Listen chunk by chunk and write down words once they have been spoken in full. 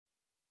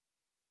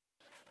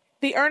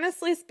The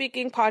Earnestly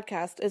Speaking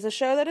podcast is a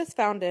show that is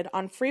founded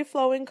on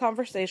free-flowing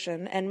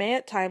conversation and may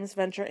at times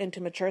venture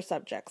into mature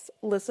subjects.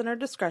 Listener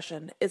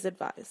discretion is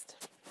advised.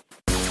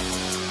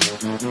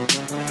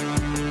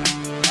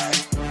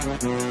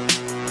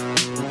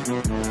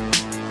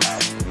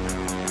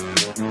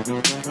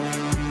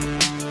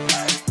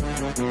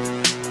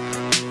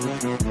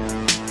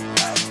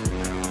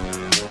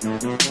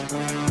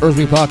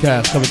 Earnestly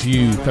podcast coming to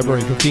you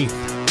February 15th,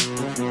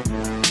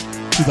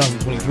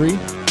 2023.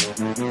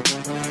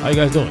 How you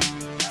guys doing?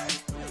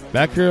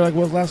 Back here like it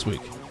was last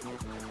week.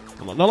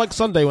 Not like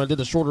Sunday when I did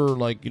the shorter,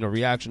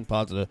 reaction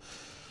pod to the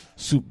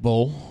Super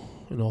Bowl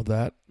and all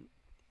that.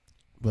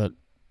 But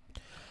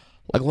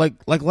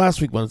like last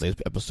week Wednesday's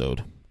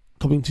episode,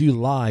 coming to you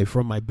live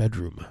from my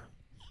bedroom.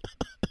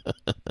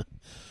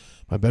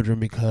 My bedroom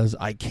because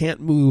I can't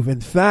move. In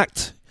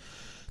fact,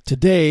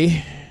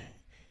 today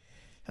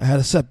I had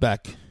a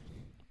setback.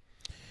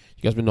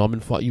 You guys know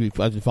you've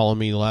been following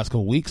me the last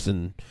couple weeks,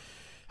 and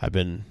I've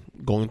been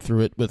going through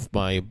it with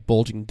my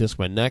bulging disc,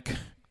 my neck.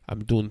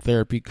 I'm doing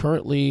therapy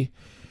currently,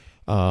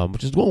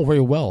 which is going very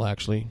well,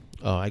 actually.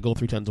 I go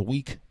 3 times a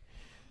week.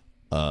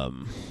 I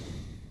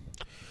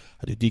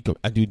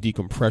do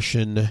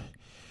decompression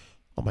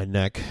on my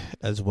neck,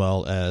 as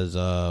well as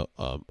a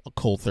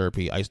cold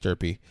therapy, ice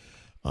therapy.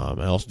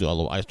 I also do a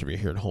little ice therapy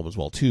here at home as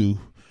well, too,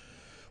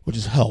 which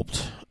has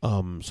helped.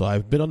 So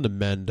I've been on the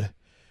mend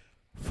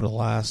for the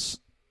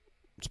last,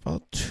 it's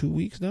about 2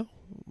 weeks now.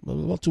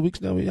 About 2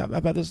 weeks now.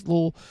 I've had this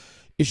little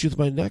issue with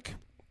my neck.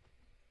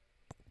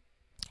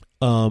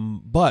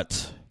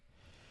 But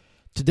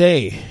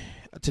today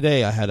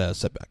I had a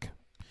setback.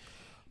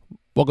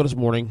 Woke up this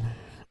morning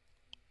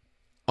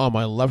on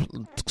my left,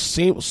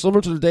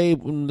 similar to the day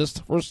when this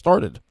first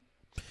started.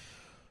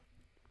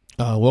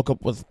 Woke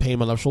up with pain in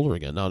my left shoulder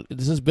again. Now,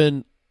 this has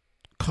been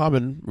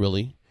common,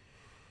 really,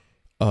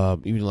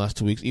 even the last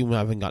 2 weeks, even when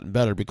I haven't gotten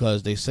better,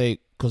 because they say,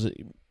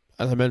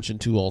 as I mentioned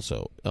too,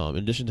 also, in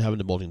addition to having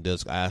the bulging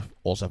disc, I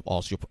also have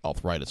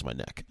osteoarthritis in my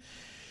neck.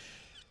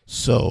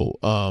 So,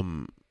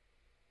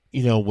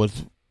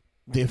 with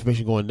the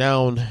information going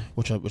down,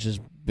 which has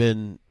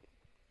been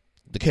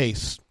the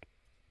case,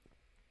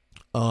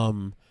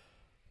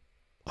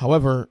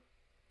 however,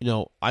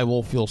 I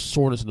will feel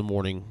soreness in the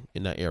morning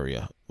in that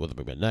area, whether it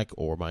be my neck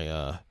or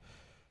my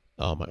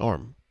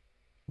arm.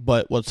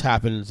 But what's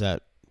happened is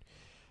that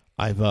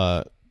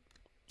I've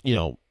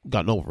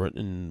gotten over it,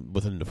 and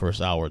within the first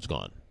hour, it's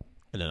gone,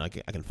 and then I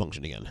can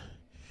function again.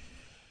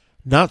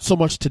 Not so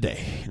much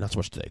today.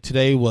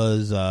 Today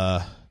was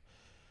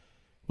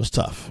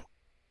tough.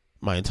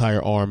 My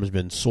entire arm has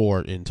been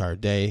sore the entire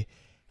day.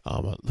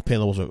 The pain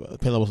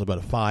level was about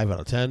a 5 out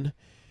of 10.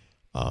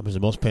 It was the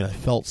most pain I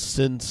felt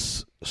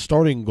since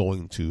starting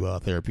going to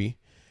therapy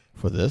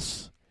for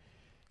this.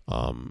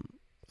 I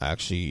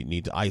actually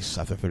need to ice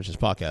after I finish this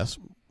podcast,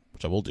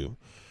 which I will do.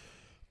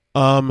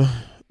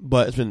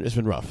 But it's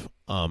been rough.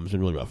 It's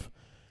been really rough,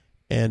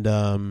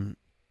 and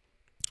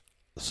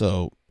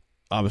so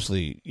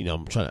obviously,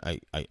 I'm trying to.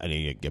 I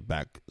need to get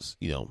back,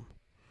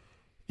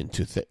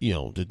 into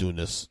to doing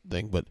this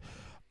thing. But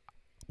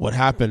what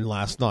happened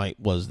last night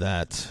was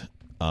that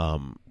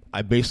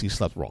I basically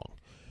slept wrong.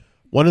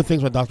 One of the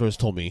things my doctor has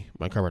told me,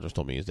 my chiropractor has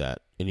told me, is that,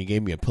 and he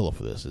gave me a pillow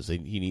for this, is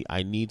that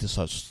I need to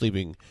start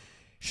sleeping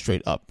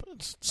straight up,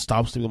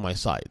 stop sleeping on my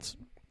sides,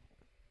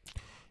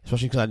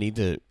 especially because I need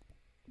to.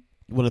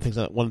 One of the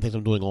things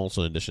I'm doing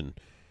also, in addition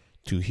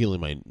to healing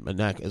my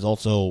neck, is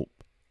also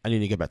I need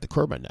to get back to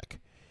curve my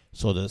neck.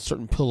 So the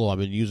certain pillow I've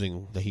been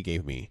using that he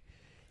gave me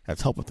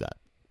has helped with that.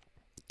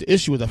 The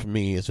issue with that for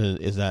me is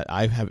that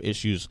I have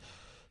issues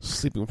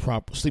sleeping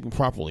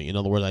properly. In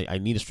other words, I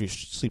need to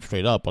sleep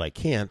straight up, but I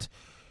can't.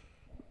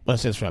 When I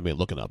say straight, I mean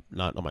looking up,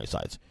 not on my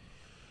sides.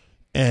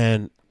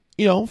 And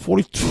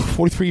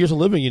 43 years of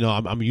living,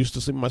 I'm used to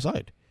sleeping on my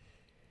side.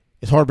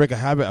 It's hard to break a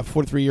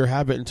 43-year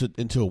habit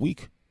into a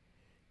week.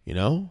 Week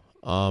and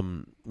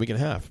a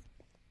half.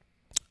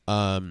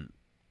 But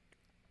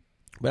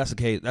that's the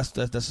case. That's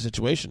the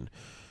situation.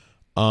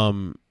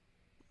 So,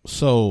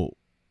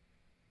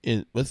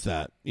 with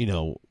that,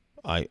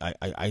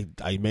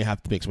 I may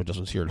have to make some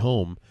adjustments here at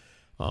home.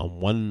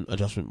 One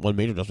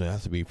major adjustment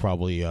has to be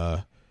probably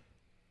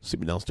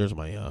sleeping downstairs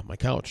on my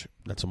couch.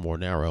 That's a more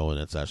narrow,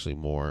 and it's actually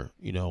more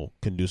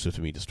conducive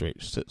to me to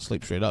sleep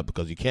straight up,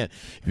 because you can't,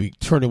 if you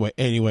turn away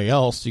anywhere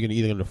else, you're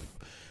gonna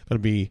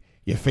be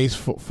your face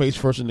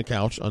first in the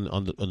couch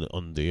on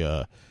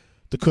the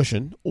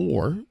cushion,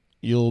 or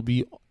you'll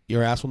be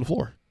your ass on the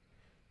floor.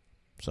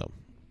 So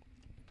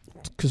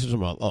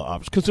considering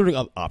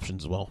other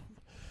options as well.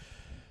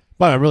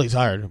 But I'm really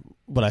tired.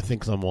 But I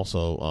think I'm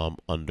also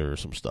under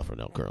some stuff right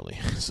now currently,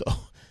 so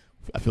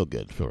I feel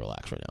good, I feel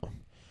relaxed right now.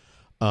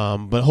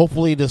 But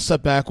hopefully the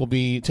setback will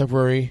be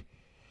temporary.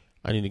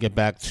 I need to get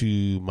back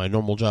to my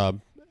normal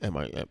job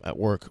at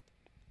work,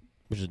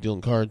 which is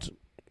dealing cards.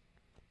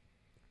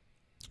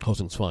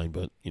 Hosting's fine,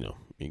 but you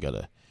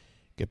gotta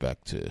get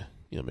back to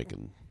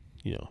making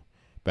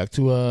back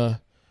to I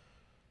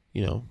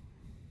don't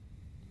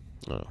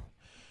know.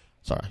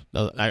 Sorry,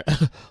 a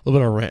little bit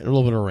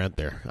of a rant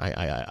there.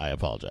 I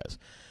apologize.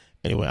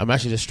 Anyway, I'm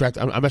actually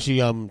distracted. I'm actually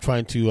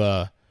trying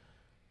to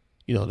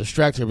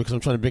distract here because I'm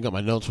trying to bring up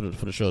my notes for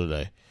the show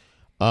today.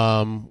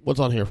 What's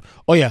on here?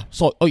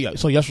 So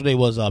yesterday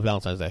was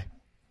Valentine's Day.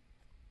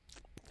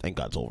 Thank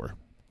God it's over.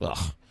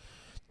 Ugh.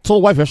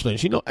 Told my wife yesterday,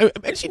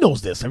 and she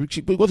knows this.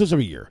 She goes through this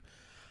every year.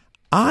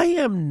 I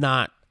am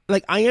not,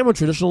 I am a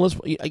traditionalist.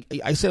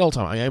 I say it all the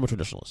time. I am a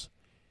traditionalist.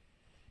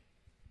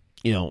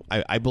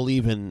 I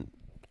believe in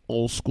a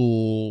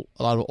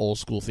lot of old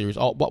school theories.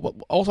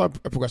 Also, a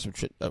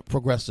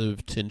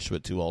progressive tinge to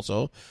it too.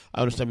 Also, I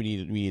understand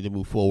we need to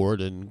move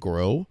forward and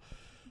grow,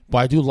 but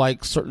I do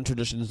like certain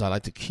traditions I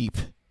like to keep.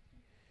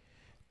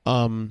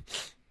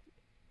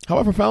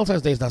 However,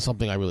 Valentine's Day is not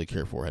something I really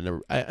care for.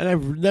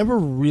 I've never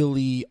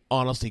really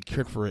honestly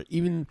cared for it.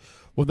 Even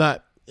with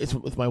that, it's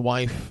with my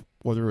wife,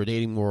 whether we're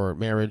dating or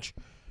marriage,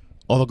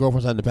 all the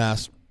girlfriends I had in the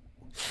past.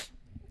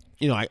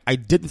 I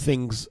did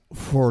things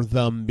for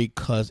them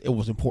because it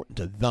was important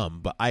to them,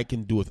 but I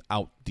can do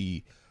without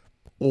the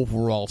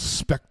overall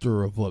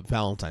specter of what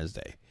Valentine's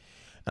Day.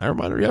 And I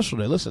reminded her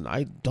yesterday, listen,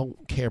 I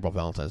don't care about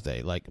Valentine's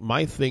Day.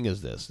 My thing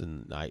is this,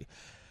 and my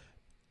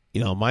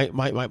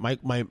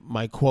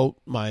quote,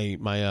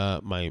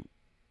 my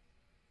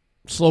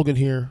slogan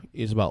here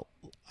is about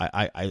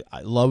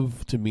I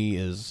love to me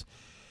is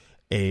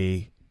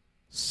a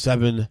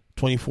 24/7,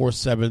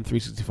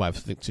 365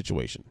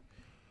 situation.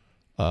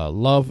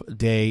 Love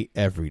day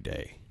every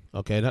day.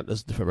 Okay, not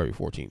just February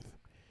 14th.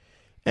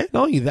 And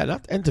not only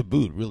that, and to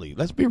boot, really,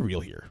 let's be real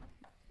here.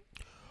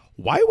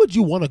 Why would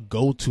you want to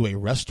go to a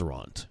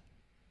restaurant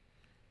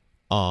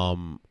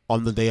on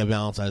the day of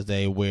Valentine's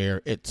Day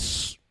where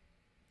it's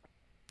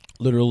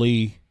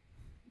literally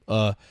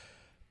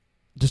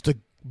just to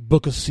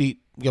book a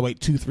seat, you gotta wait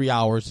 2-3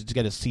 hours to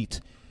get a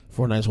seat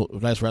for a nice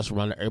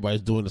restaurant that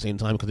everybody's doing at the same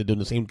time because they're doing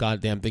the same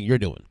goddamn thing you're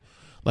doing?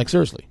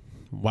 Seriously,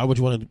 why would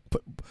you want to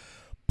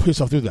put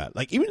yourself through that?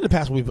 Even in the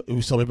past when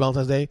we celebrated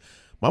Valentine's Day,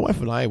 my wife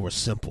and I were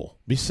simple.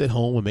 We sit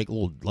home and make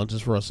little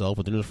lunches for ourselves,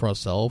 or dinners for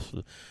ourselves.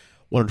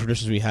 One of the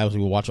traditions we have is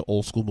we would watch an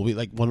old school movie.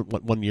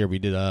 One year we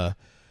did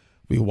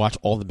we watched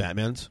all the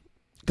Batmans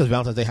because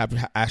Valentine's Day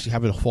actually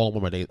happened to fall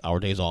on our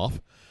days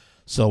off.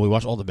 So we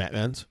watched all the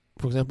Batmans,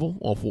 for example,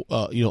 all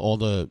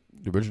the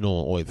original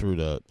all the way through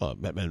the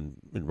Batman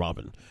and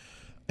Robin.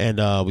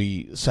 And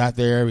we sat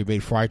there, we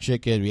made fried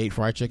chicken, we ate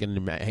fried chicken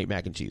and ate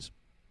mac and cheese.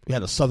 We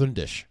had a southern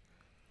dish.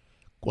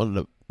 One of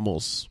the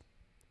most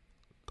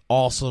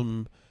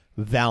awesome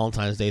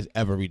Valentine's Days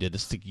ever we did.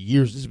 This took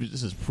years.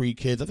 This is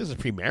pre-kids. I think this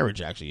is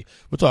pre-marriage, actually.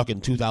 We're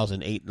talking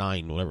 2008,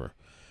 9, whatever.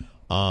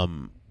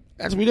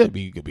 That's what we did.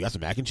 We got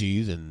some mac and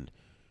cheese and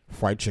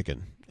fried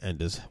chicken and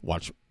just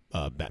watch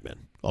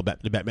Batman.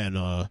 The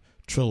Batman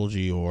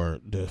trilogy, or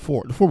the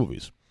four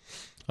movies.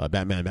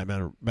 Batman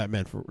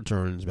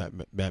Returns,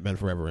 Batman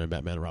Forever, and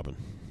Batman and Robin.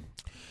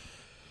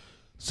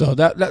 So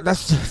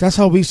that's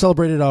how we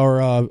celebrated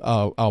our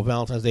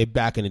Valentine's Day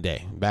back in the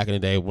day. Back in the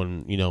day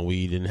when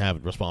we didn't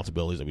have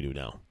responsibilities that we do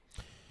now.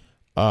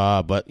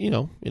 But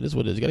it is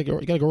what it is. You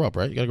gotta grow up,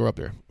 right? You gotta grow up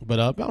there. But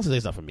Valentine's Day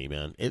is not for me,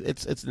 man.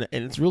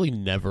 It's really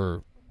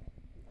never.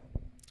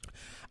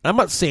 I'm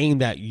not saying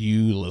that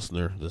you,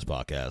 listener, to this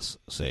podcast,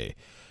 say,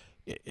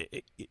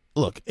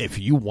 look, if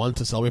you want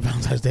to celebrate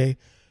Valentine's Day,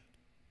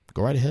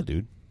 go right ahead,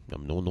 dude.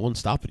 No one's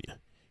stopping you.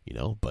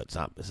 But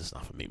it's just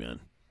not for me,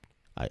 man.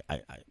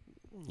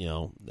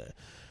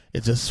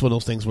 It's just one of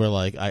those things where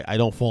I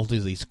don't fall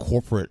into these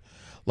corporate,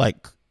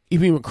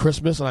 even with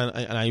Christmas,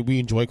 and we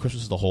enjoy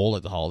Christmas as a whole,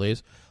 the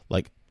holidays.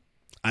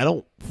 I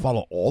don't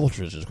follow all the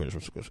traditions of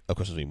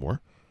Christmas anymore.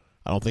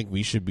 I don't think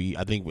we should be.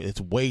 I think it's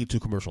way too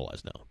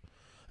commercialized now.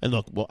 And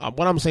look, what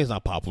I'm saying is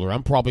not popular.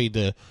 I'm probably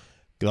the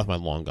get off my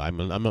lawn guy.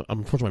 I'm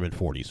approaching my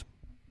mid-40s.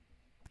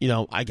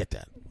 I get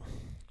that.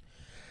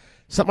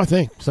 It's not my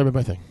thing.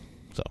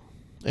 So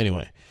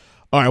anyway.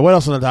 All right, what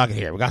else on the docket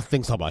here? We got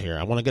things to talk about here.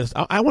 I want to get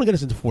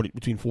us into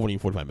between 40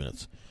 and 45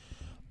 minutes.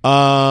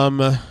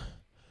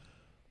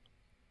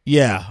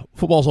 Yeah,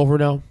 football's over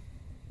now.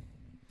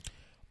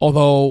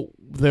 Although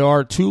there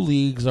are 2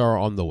 leagues that are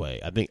on the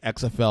way. I think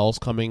XFL's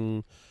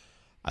coming,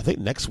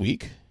 next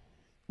week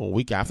or a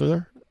week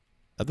after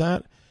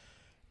that.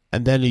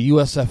 And then the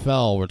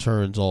USFL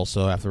returns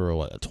also after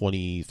a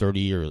 20,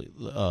 30-year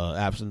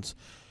absence.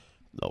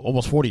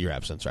 Almost 40-year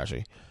absence,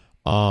 actually,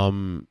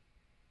 in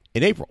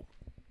April.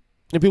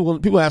 And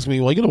people ask me,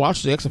 well, are you going to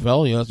watch the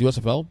XFL, the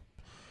USFL?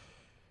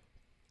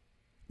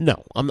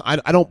 No,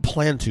 I don't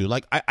plan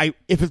to.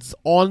 If it's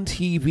on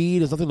TV,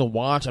 there's nothing to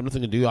watch, I have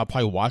nothing to do, I'll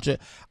probably watch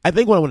it. I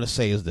think what I want to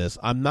say is this: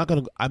 I'm not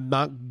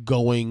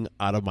going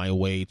out of my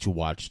way to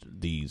watch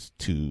these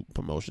 2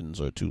 promotions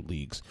or 2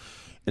 leagues,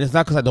 and it's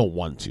not because I don't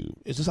want to.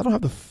 It's just I don't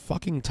have the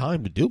fucking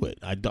time to do it.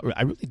 I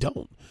really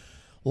don't.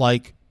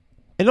 And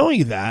not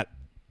only that,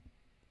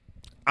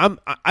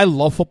 I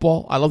love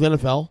football. I love the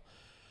NFL,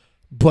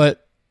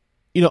 but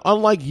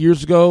unlike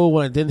years ago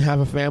when I didn't have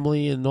a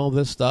family and all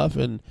this stuff,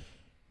 and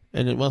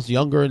when I was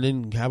younger and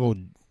didn't have a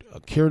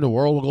care in the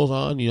world what goes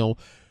on,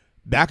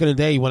 back in the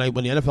day when the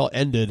NFL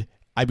ended,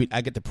 I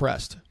get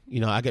depressed.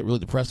 I get really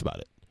depressed about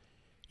it.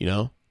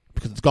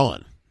 Because it's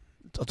gone.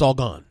 It's all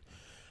gone.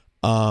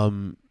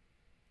 And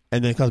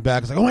then it comes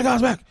back. It's like, oh my God,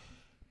 it's back.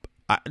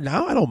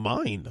 Now I don't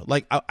mind.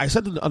 Like I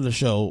said on the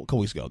show a couple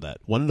weeks ago that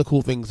one of the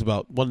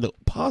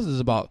positives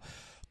about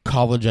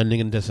college ending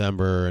in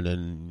December, and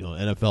then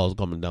NFL is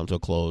coming down to a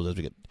close as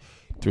we get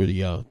through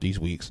these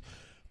weeks,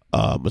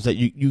 was that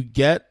you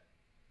get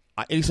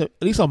at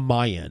least on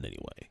my end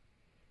anyway,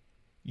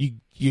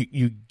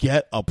 you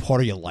get a part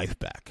of your life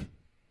back.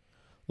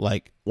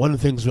 Like one of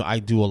the things I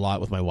do a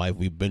lot with my wife,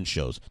 we binge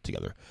shows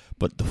together.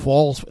 But the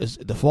fall is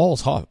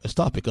hot. It's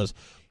tough because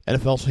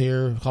NFL's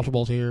here, college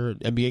football's here,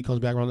 NBA comes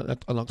back around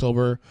in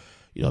October.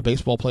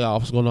 Baseball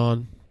playoffs going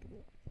on.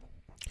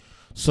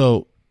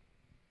 So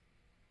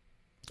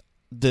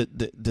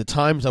the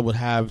times I would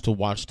have to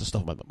watch the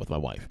stuff with my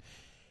wife,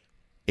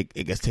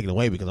 it gets taken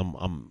away because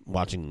I'm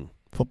watching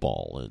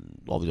football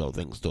and all these other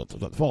things throughout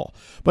the fall.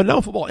 But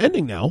now football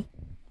ending now,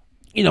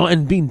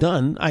 and being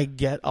done, I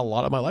get a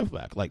lot of my life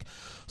back. Like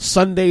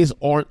Sundays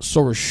aren't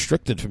so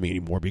restricted for me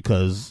anymore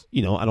because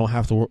I don't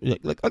have to work.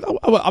 Like I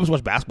obviously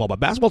watch basketball, but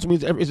basketball to me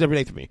is every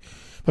day for me.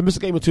 If I miss a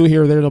game or two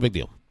here or there, no big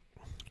deal.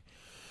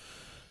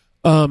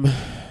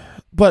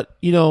 But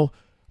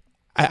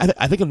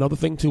I think another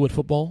thing too with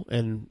football,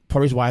 and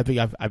part of the reason why I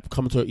think I've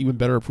come to an even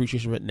better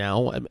appreciation of it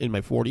now in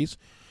my 40s,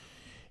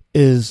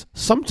 is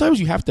sometimes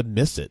you have to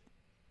miss it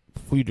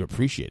for you to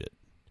appreciate it.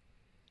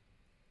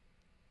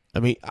 I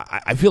mean,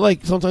 I feel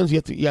like sometimes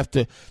you have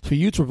to for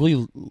you to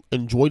really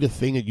enjoy the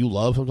thing that you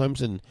love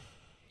sometimes, and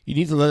you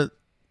need to let it.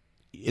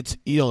 It's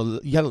you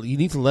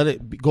need to let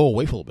it go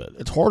away for a little bit.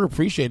 It's hard to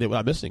appreciate it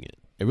without missing it.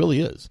 It really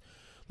is.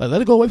 Like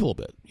let it go away for a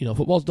little bit.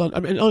 Football's done. I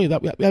mean, only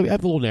that we have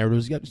the little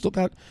narratives. You still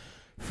got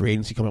free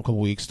agency coming up a couple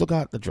weeks. Still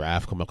got the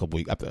draft coming up a couple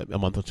weeks after a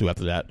month or two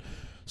after that.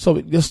 So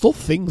there's still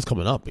things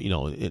coming up. In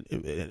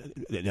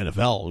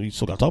NFL, we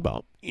still got to talk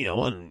about.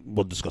 And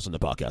we'll discuss in the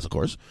podcast, of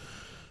course.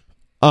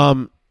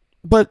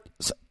 But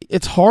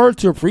it's hard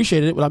to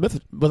appreciate it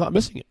without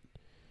missing it.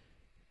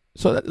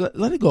 So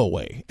let it go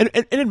away. And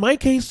in my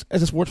case,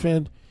 as a sports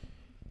fan,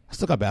 I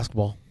still got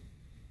basketball.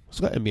 I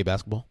still got NBA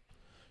basketball.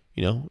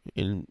 I have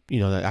the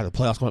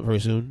playoffs coming up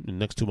very soon in the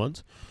next 2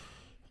 months.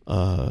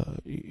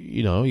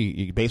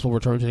 Baseball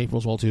returns in April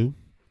as well too.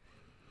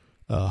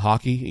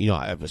 Hockey,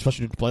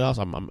 especially the playoffs,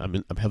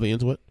 I'm heavily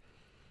into it.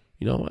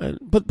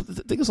 But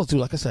the thing is also too,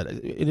 like I said,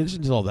 in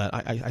addition to all that,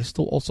 I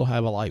still also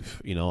have a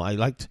life.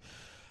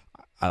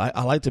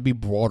 I like to be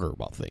broader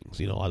about things.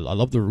 I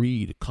love to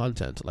read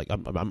content. Like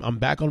I'm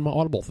back on my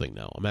Audible thing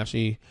now. I'm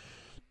actually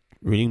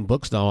reading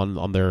books now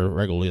on there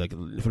regularly, like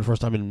for the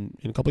first time in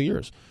a couple of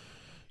years.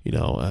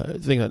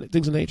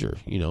 Things of nature.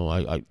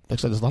 Like I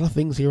said, there's a lot of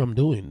things here I'm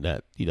doing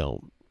that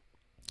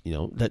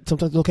that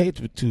sometimes it's okay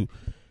to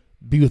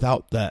be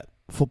without that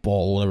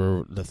football,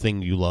 whatever the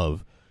thing you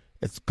love.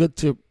 It's good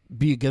to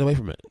get away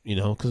from it.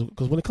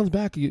 Because when it comes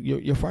back,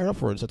 you're fired up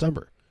for it in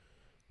September.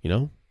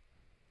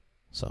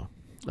 So.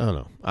 I don't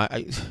know.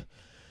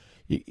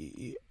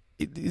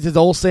 It's the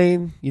old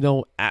saying,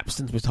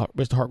 absence makes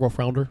the heart grow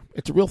founder.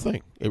 It's a real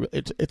thing.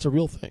 It's a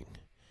real thing.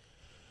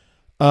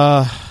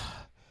 But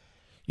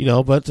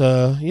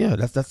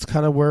that's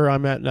kind of where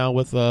I'm at now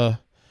with football.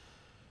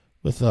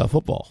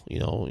 I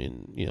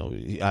don't know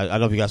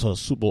if you guys saw the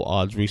Super Bowl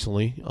odds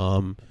recently.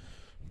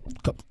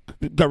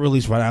 Got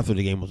released right after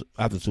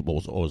the Super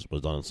Bowl was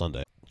done on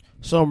Sunday.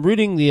 So I'm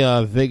reading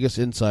the Vegas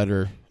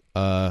Insider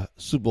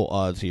Super Bowl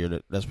odds here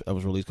that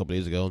was released a couple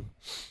days ago,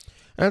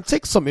 and I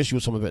take some issue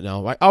with some of it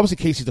now. Obviously,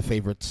 KC's the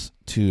favorites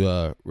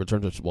to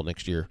return to the Super Bowl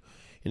next year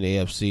in the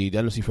AFC. The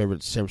NFC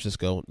favorites, San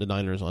Francisco, the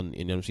Niners in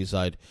the NFC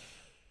side.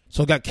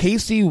 So I got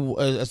KC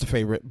as the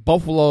favorite,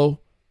 Buffalo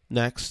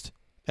next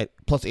at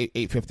plus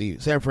 850,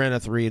 San Fran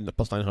at 3 and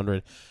plus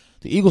 900,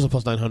 the Eagles at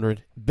plus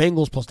 900,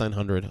 Bengals plus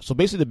 900. So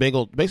basically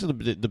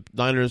the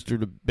Niners through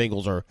the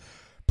Bengals are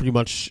pretty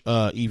much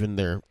even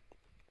there.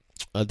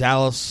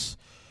 Dallas.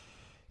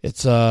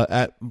 It's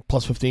at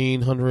plus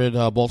 1,500.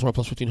 Baltimore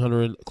plus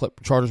 1,500.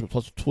 Chargers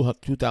plus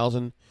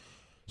 2,000.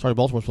 Sorry,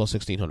 Baltimore's plus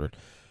 1,600.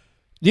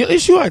 The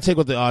issue I take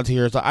with the odds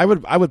here is that I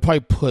would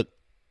probably put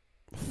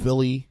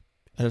Philly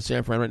at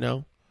San Fran right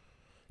now.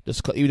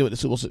 Even with the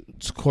Super Bowl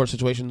court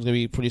situation is going to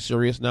be pretty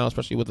serious now,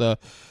 especially with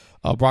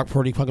Brock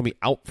Purdy probably going to be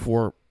out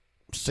for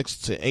 6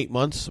 to 8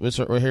 months.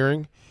 We're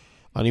hearing,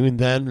 and even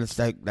then,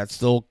 that's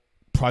still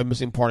probably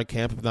missing part of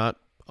camp, if not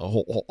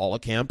all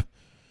of camp.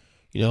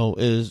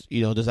 Does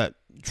that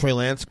Trey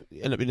Lance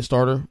end up being a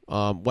starter?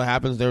 What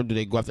happens there? Do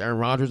they go after Aaron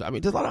Rodgers? I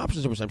mean, there's a lot of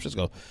options over San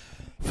Francisco.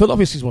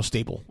 Philadelphia seems more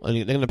stable. I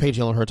mean, they're going to pay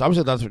Jalen Hurts.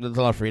 Obviously, there's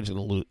a lot of free agents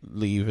going to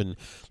leave, and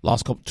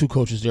lost two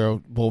coaches there,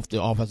 both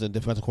the offensive and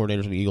defensive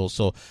coordinators of the Eagles.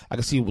 So I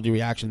can see the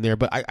reaction there.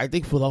 But I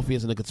think Philadelphia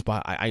is in a good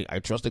spot. I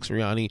trust Nick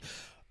Sirianni.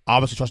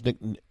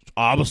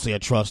 Obviously, I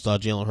trust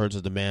Jalen Hurts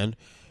as the man.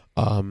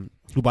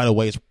 Who, by the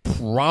way, is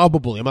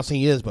probably, I'm not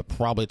saying he is, but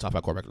probably a top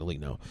 5 quarterback in the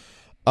league now.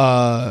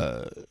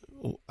 I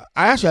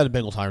actually had the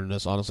Bengals higher than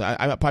this, honestly.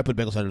 I probably put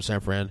Bengals higher than San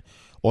Fran.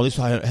 Or at least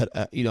I had,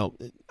 I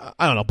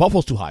don't know.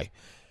 Buffalo's too high.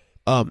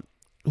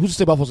 Who's to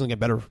say Buffalo's going to get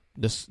better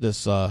this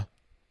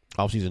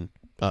offseason.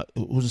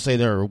 Who's to say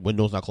their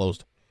window's not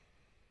closed?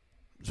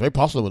 It's very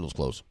possible the window's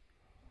closed.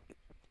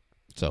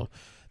 So,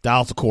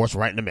 Dallas, of course,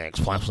 right in the mix.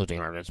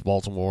 It's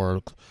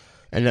Baltimore.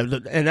 And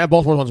that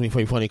Baltimore one's going to be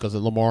pretty funny because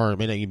Lamar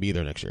may not even be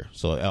there next year.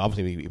 So,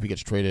 obviously, if he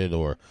gets traded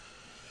or,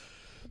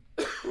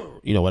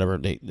 whatever,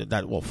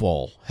 that will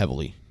fall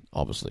heavily,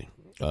 obviously.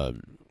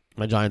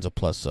 My Giants are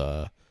plus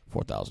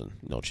 4,000.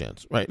 No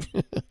chance, right?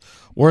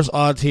 Worst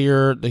odds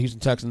here, the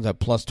Houston Texans at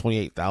plus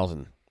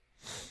 28,000.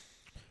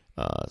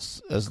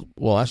 As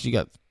well, actually, you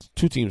got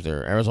two teams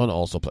there. Arizona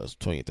also plus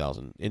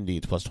 28,000. Indy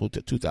plus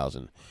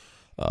 2,000.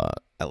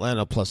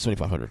 Atlanta plus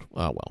 7,500.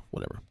 Well,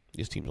 whatever.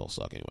 These teams all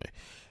suck anyway.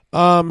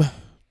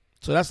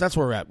 So that's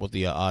where we're at with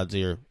the odds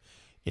here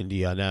in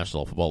the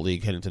National Football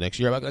League heading into next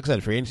year. Like I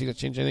said, free agency got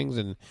changed things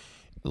and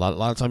a lot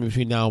of time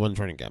between now and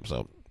training camp.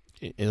 So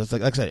it's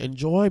like I said,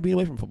 enjoy being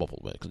away from football for a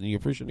little bit because you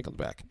appreciate it when it comes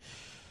back.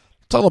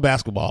 Talk about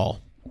basketball.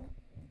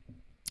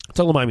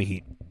 Talk about Miami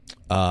Heat.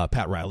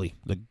 Pat Riley,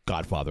 the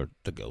Godfather,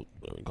 the GOAT,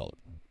 whatever you call it.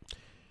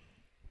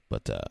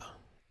 But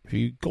if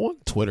you go on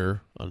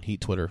Twitter, on Heat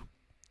Twitter,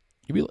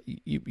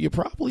 you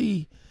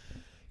probably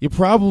get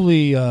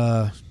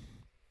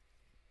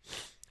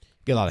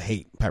a lot of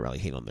hate, Pat Riley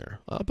hate on there.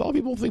 But a lot of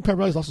people think Pat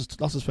Riley's lost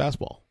his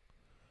fastball.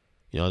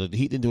 The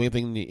Heat didn't do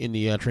anything in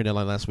the trade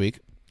deadline last week,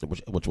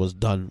 which was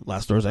done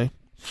last Thursday.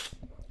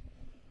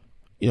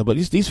 But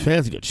these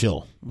fans need to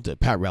chill with the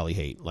Pat Riley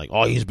hate. Like,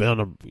 oh, he's been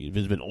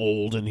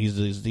old and he's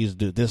this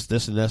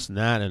and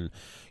that, and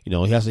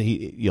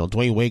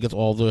Dwayne Wade gets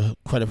all the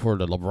credit for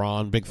the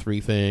LeBron Big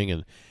Three thing,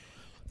 and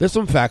there's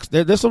some facts.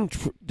 There's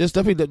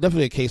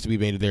definitely a case to be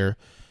made there.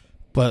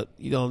 But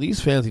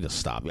these fans need to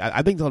stop.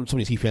 I think some of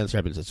these Heat fans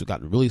have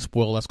gotten really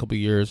spoiled the last couple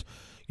of years.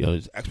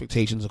 There's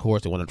expectations, of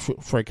course. They want to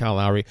trade Kyle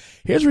Lowry.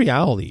 Here's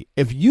reality: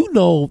 if you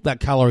know that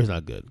Kyle Lowry's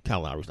not good,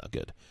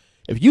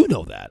 if you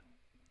know that,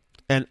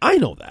 and I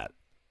know that,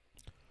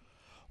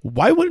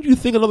 why wouldn't you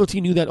think another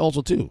team knew that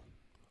also too?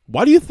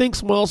 Why do you think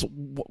someone else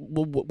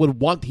would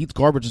want Heat's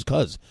garbage just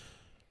because?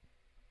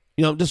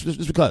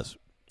 Just because.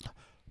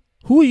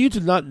 Who are you to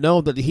not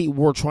know that the Heat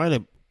were trying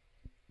to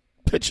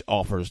pitch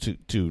offers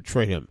to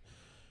trade him?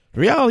 The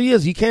reality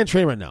is he can't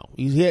trade right now.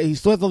 He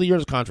still has another year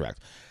of his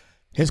contract.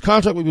 His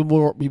contract would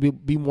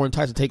be more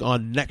enticing to take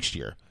on next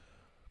year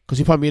because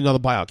he'll probably be another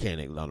buyout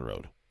candidate down the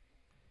road.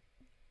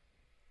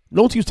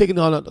 No team's taking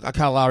on a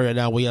Kyle Lowry right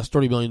now where he has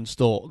 $30 million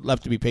still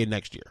left to be paid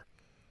next year.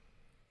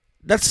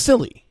 That's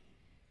silly.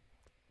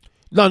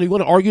 Now, you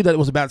want to argue that it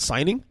was a bad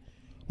signing,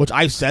 which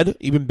I said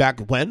even back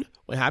when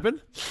it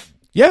happened?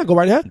 Yeah, go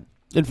right ahead.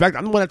 In fact,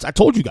 I'm the one I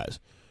told you guys.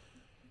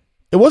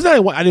 It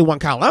wasn't that I didn't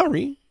want Kyle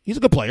Lowry. He's a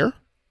good player.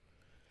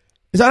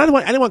 It's that I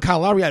didn't want Kyle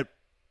Lowry at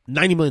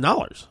 $90 million.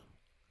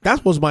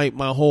 That was my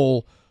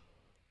whole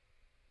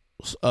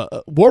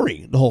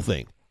worry, the whole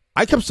thing.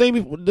 I kept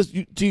saying this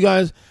to you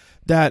guys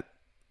that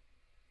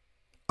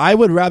I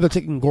would rather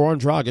take Goran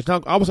Dragic.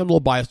 Now, obviously, I'm a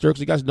little biased there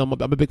because you guys know I'm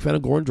a big fan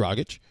of Goran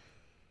Dragic.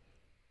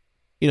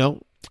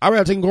 I'd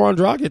rather take Goran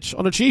Dragic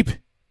on the cheap.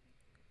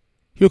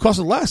 He would cost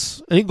us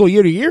less, and he can go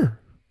year to year.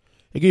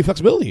 It give you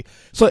flexibility.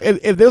 So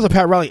if there's a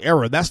Pat Riley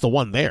error, that's the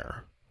one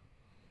there.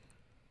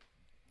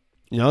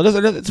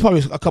 It's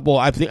probably a couple,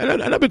 I think,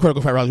 and I've been critical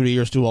of Pat Riley through the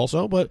years too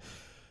also, but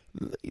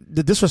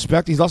the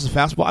disrespect, he's lost his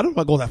fastball. I don't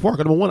want to go that far.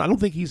 Number one, I don't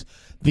think he's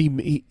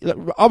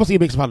obviously he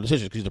makes a lot of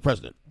decisions because he's the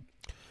president.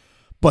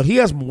 But he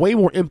has way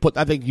more input,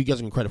 I think you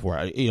guys give credit for.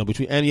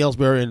 Between Andy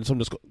Ellsbury and some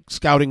of the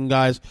scouting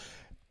guys.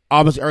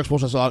 Obviously, Eric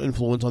Spoelstra has a lot of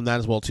influence on that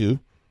as well too.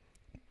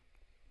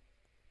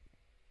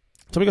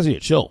 Some guys need to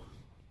chill.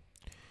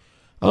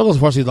 I don't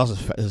know if he lost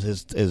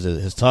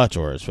his touch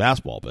or his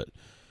fastball, but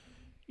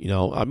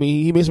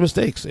he made some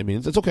mistakes.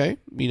 It's okay.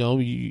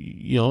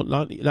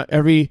 Not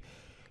every,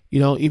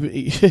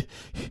 even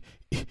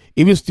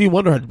even Steve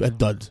Wonder had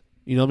duds.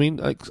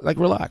 Like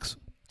relax.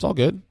 It's all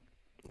good.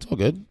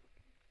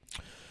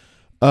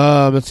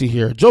 Let's see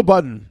here. Joe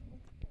Budden,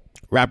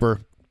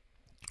 rapper,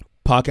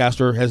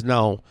 podcaster, has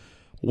now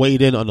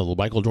weighed in on the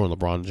Michael Jordan,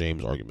 LeBron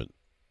James argument.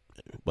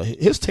 But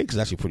his take is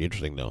actually pretty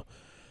interesting, though.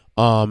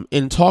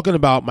 In talking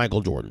about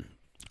Michael Jordan,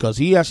 because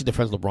he actually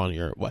defends LeBron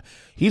here.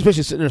 He's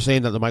basically sitting there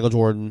saying that the Michael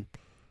Jordan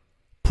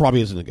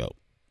probably isn't the GOAT,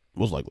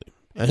 most likely.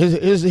 And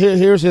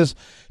here's his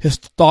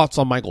thoughts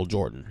on Michael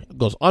Jordan. It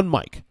goes on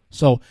Mike.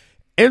 So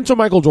enter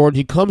Michael Jordan.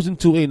 He comes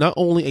into not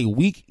only a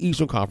weak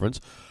Eastern Conference,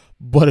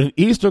 but an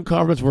Eastern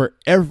Conference where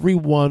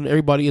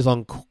everybody is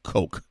on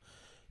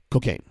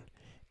cocaine.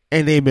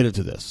 And they admitted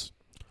to this.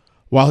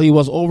 While he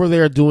was over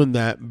there doing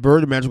that,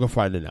 Bird and Magic were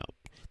fighting it out.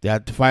 They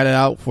had to fight it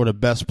out for the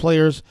best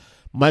players.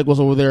 Mike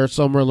was over there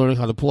somewhere learning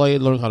how to play,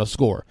 learning how to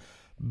score.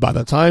 By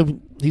the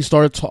time he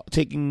started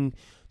taking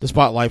the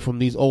spotlight from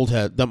these old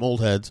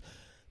heads,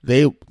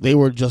 they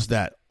were just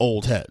that,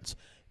 old heads.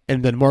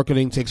 And then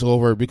marketing takes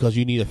over because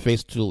you need a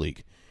face to the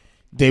league.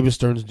 David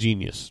Stern's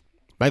genius.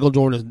 Michael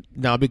Jordan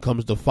now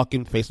becomes the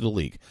fucking face of the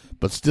league.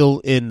 But still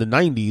in the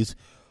 90s,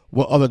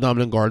 what other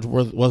dominant guards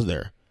was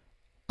there?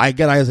 I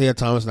get Isaiah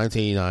Thomas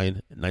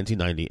 1989,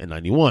 1990, and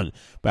 91.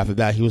 But after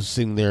that, he was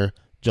sitting there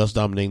just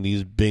dominating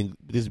these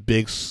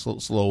big,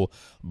 slow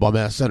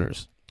bum-ass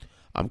centers.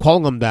 I'm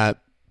calling them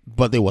that,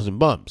 but they wasn't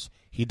bums.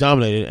 He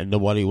dominated, and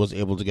nobody was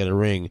able to get a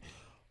ring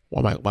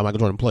while Michael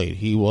Jordan played.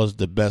 He was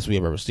the best we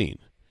have ever seen.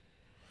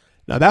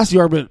 Now, that's the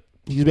argument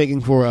he's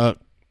making for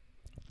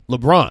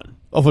LeBron,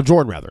 or for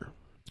Jordan, rather,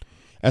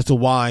 as to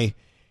why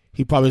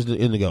he probably is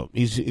in the GOAT.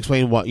 He's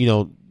explaining why,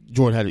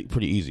 Jordan had it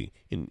pretty easy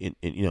in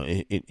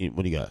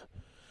what he got.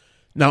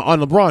 Now, on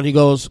LeBron, he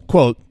goes,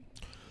 quote,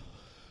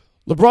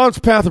 LeBron's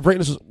path of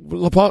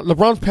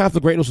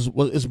greatness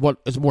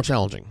is more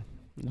challenging.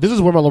 This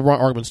is where my LeBron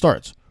argument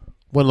starts.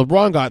 When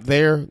LeBron got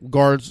there,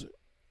 guards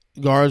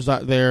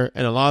got there,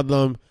 and a lot of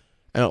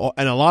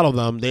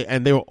them,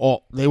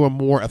 they were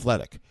more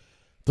athletic.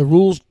 The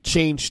rules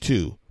changed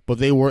too, but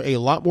they were a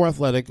lot more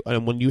athletic.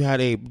 And when you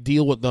had a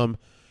deal with them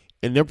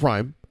in their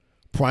prime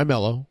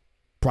Melo,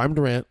 prime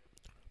Durant,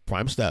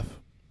 prime Steph,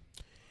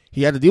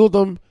 he had to deal with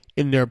them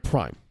in their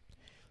prime.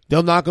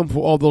 They'll knock him for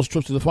all those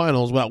trips to the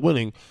finals without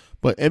winning,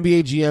 but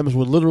NBA GMs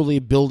were literally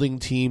building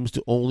teams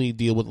to only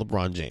deal with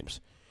LeBron James.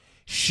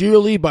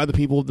 Surely by the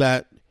people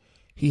that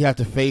he had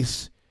to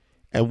face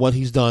and what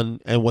he's done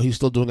and what he's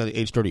still doing at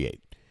age 38.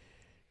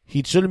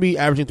 He shouldn't be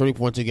averaging 30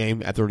 points a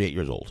game at 38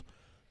 years old.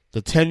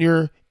 The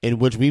tenure in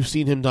which we've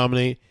seen him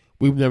dominate,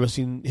 we've never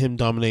seen him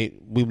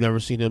dominate. We've never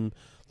seen him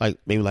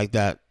like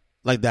that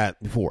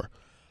before.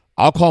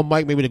 I'll call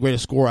Mike maybe the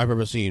greatest scorer I've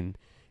ever seen,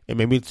 and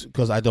maybe it's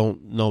because I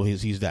don't know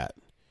he's that.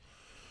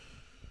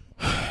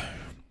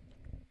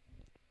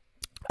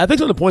 I think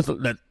some of the points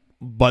that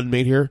Budden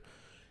made here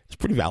is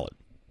pretty valid.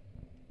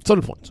 Some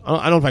of the points.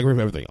 I don't know if I agree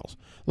with everything else.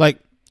 Like,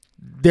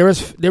 there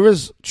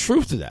is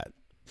truth to that.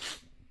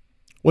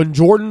 When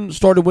Jordan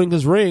started winning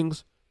his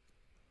rings,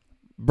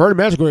 Bird and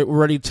Magic were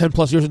already 10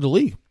 plus years in the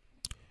league.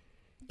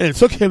 And it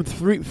took him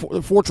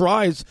 4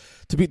 tries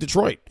to beat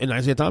Detroit and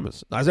Isaiah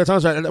Thomas. Isaiah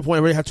Thomas at that point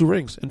already had 2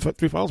 rings and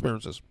 3 finals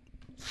appearances.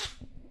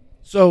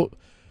 So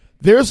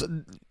there's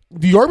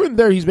the argument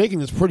there he's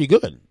making is pretty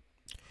good.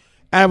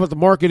 Add with the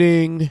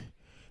marketing,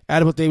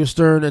 add with David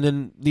Stern, and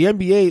then the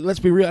NBA, let's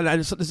be real, and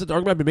this is the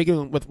argument I've been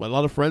making with a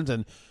lot of friends,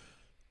 and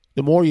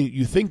the more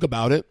you think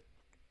about it,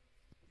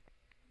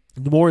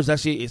 the more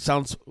it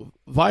sounds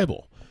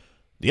viable.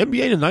 The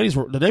NBA in the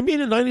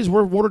 90s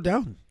were watered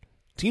down.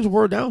 Teams were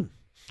watered down.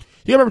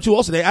 You remember too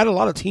also, they added a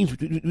lot of teams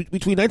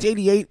between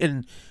 1988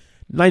 and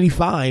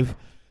 95.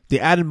 They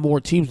added more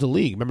teams to the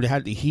league. Remember, they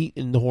had the Heat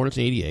and the Hornets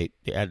in 88.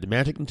 They added the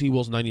Magic and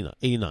T-Wolves in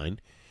 89.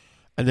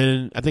 And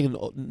then I think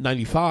in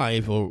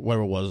 95 or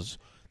whatever it was,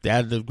 they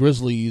added the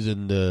Grizzlies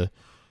and what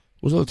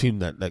was the other team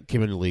that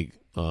came in the league?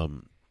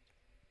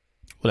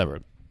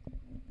 Whatever.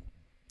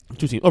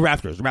 2 teams. Oh,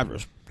 Raptors. The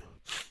Raptors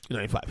in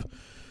 95.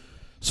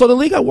 So the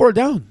league got watered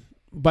down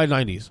by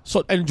 90s.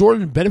 And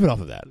Jordan benefited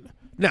off of that.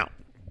 Now,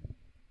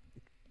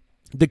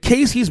 the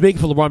case he's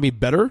making for LeBron being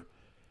better,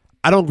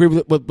 I don't agree with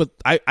it, but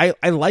I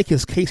like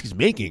his case he's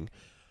making.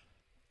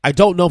 I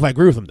don't know if I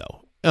agree with him,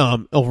 though.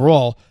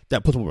 Overall,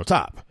 that puts him over the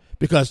top.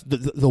 Because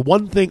the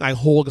one thing I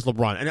hold against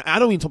LeBron, and I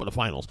don't even talk about the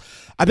finals,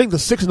 I think the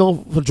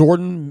 6-0 for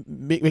Jordan,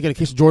 making a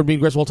case of Jordan being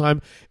greatest of all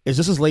time, is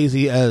just as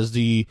lazy as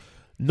the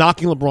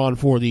knocking LeBron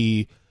for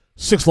the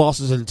 6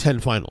 losses in 10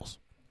 finals.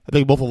 I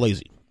think both are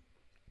lazy.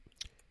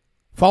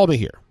 Follow me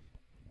here.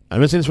 I've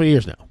been saying this for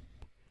years now.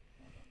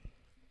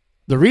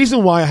 The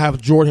reason why I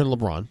have Jordan and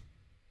LeBron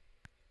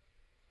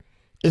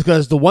is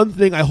because the one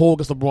thing I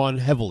hold against LeBron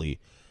heavily,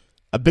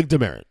 a big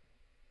demerit,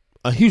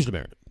 a huge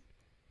demerit,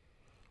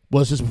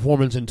 was his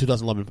performance in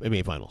 2011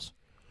 NBA Finals.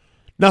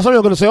 Now, some of you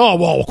are going to say, oh,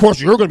 well, of course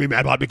you're going to be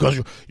mad about it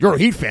because you're a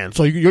Heat fan,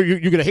 so you're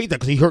going to hate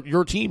that because he hurt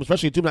your team,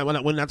 especially a team that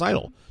won that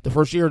title the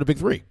first year of the Big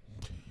Three.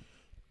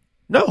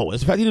 No,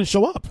 it's the fact he didn't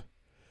show up.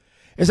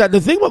 Is that the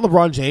thing about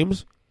LeBron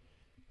James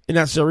in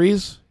that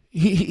series,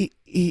 he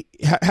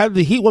had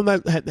the Heat won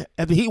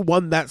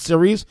that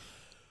series,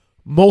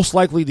 most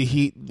likely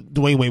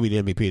Dwayne Wade be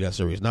the MVP of that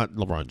series, not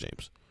LeBron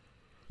James.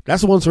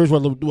 That's the one series where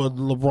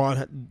LeBron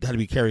had to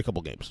be carried a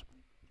couple games.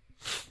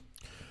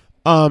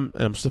 And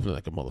I'm sniffing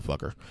like a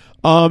motherfucker.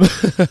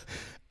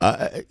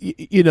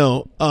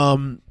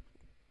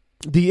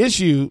 The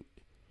issue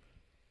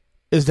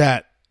is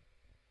that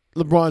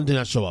LeBron did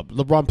not show up.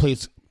 LeBron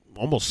plays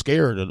almost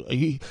scared.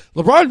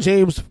 LeBron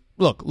James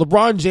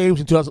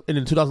in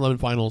 2011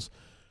 finals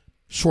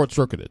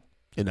short-circuited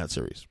in that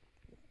series.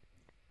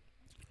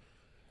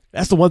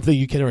 That's the one thing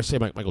you can never say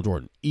about Michael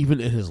Jordan, even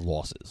in his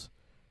losses.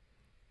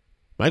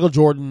 Michael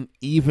Jordan,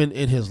 even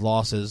in his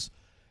losses,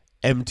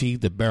 emptied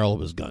the barrel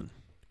of his gun.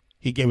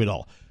 He gave it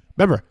all.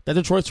 Remember, that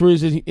Detroit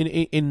series in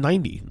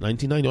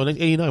 1990 or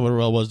 89, whatever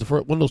it was,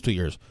 one of those 2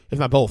 years, if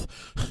not both.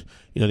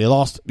 They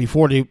lost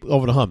before they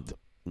over the hump.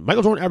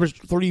 Michael Jordan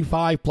averaged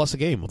 35 plus a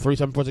game,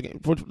 37 points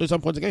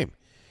a game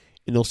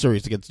in those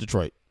series against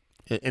Detroit.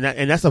 And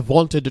that's a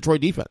vaunted Detroit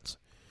defense.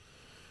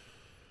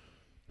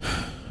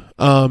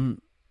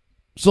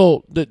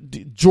 So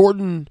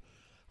Jordan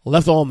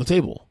left all on the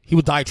table. He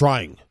would die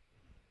trying.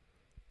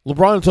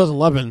 LeBron in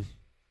 2011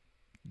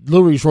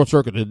 literally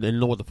short-circuited and didn't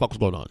know what the fuck was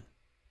going on.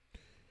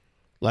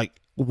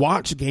 Like,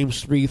 watch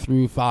games 3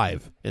 through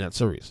 5 in that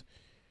series.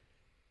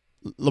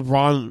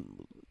 LeBron,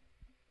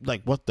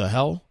 like, what the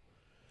hell?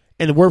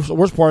 And the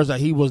worst part is that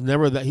he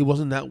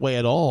wasn't that way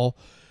at all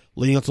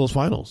leading up to those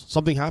finals.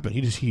 Something happened.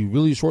 He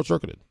really short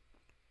circuited.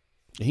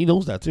 And he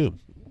knows that too.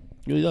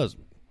 He really does.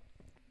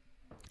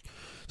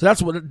 So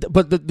that's what.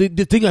 But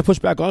the thing I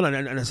pushed back on,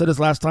 and I said this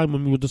last time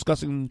when we were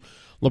discussing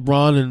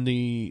LeBron and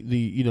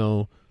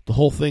the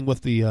whole thing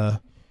with the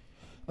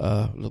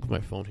look at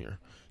my phone here.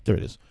 There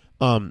it is.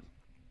 The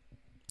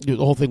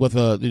whole thing with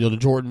the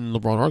Jordan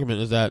LeBron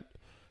argument is that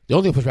the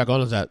only thing I push back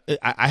on is that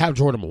I have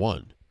Jordan number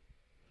one,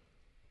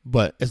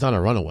 but it's not a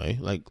runaway.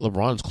 Like,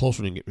 LeBron's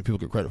closer than people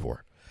get credit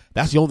for.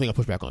 That's the only thing I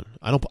push back on.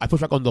 I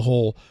push back on the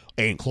whole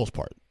ain't close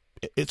part.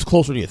 It's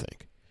closer than you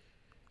think.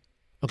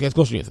 Okay, it's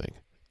closer than you think.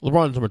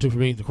 LeBron's number 2 for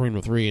me, the Kareem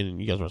number 3, and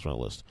you guys are rest of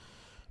my list.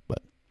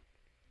 But,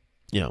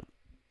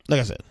 like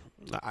I said,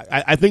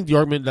 I think the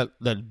argument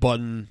that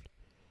Budden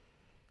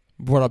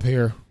brought up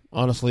here,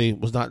 honestly,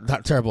 was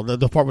not terrible.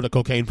 The part with the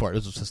cocaine part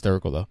is just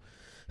hysterical, though.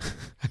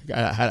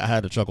 I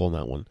had to chuckle on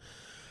that one.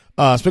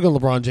 Speaking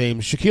of LeBron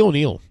James, Shaquille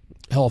O'Neal,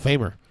 Hall of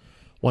Famer,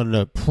 one of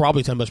the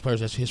probably 10 best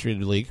players in history of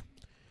the league.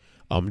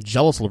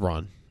 Jealous of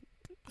LeBron.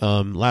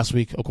 Last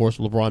week, of course,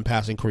 LeBron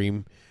passing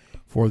Kareem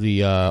for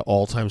the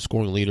all-time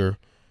scoring leader.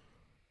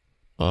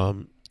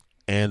 And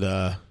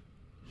let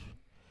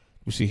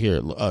me see here.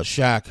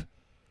 Shaq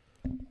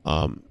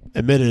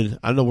admitted,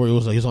 I don't know where he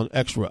was. He was on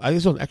Extra. I think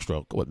he's on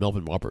Extra with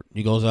Melvin Woppert.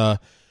 He goes, I'll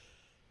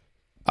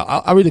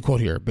read the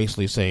quote here,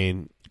 basically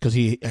saying, because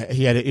he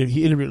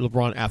interviewed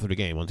LeBron after the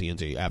game on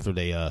TNT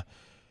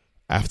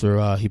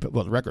after he put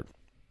the record.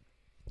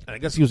 And I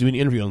guess he was doing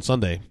the interview on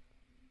Sunday.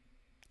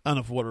 I don't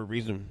know for whatever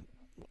reason,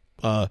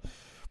 but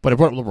I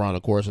brought up LeBron,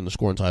 of course, in the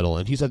scoring title,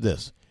 and he said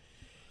this: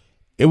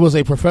 "It was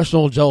a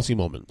professional jealousy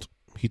moment,"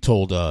 he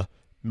told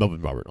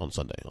Melvin Robert on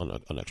Sunday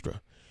on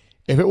Extra.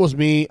 "If it was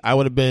me, I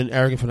would have been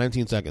arrogant for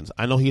 19 seconds.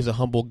 I know he's a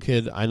humble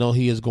kid. I know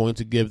he is going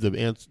to give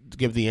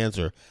the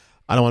answer.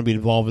 I don't want to be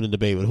involved in the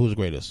debate, but who's the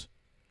greatest?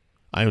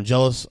 I am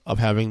jealous of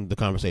having the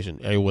conversation.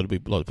 Everyone would be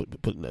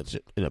put in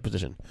that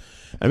position."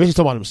 And basically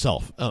talking about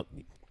himself.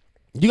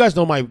 You guys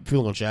know my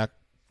feeling on Shaq.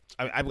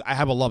 I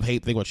have a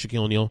love-hate thing with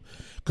Shaquille O'Neal,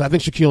 because I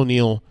think Shaquille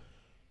O'Neal,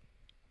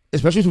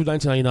 especially through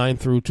 1999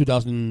 through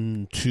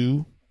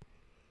 2002,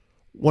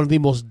 one of the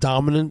most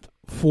dominant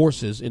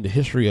forces in the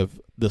history of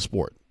the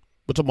sport.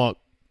 We're talking about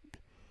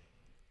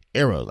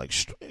era, like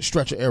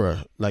stretch of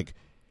era. Like,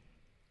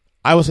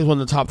 I would say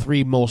one of the top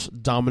 3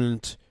 most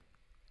dominant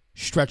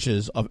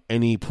stretches of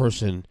any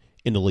person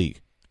in the league.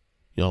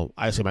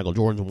 I say Michael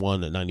Jordan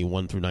won at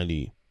 91 through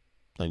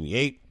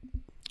 98.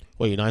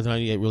 Wait, 9 to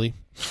 98, really?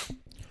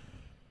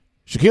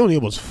 Shaquille O'Neal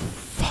was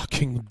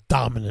fucking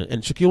dominant.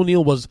 And Shaquille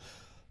O'Neal was,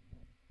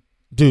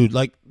 dude,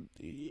 like,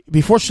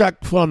 before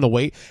Shaq put on the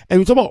weight, and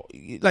we talk about,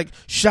 like,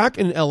 Shaq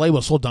in LA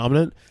was so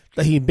dominant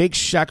that he makes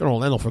Shaq in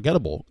Orlando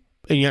forgettable.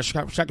 And yet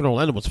Shaq in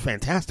Orlando was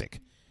fantastic.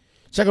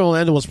 Shaq in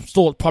Orlando was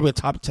still probably a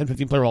top 10,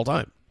 15 player all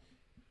time.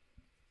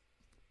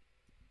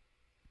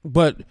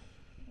 But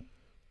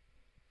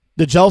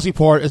the jealousy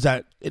part is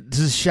that this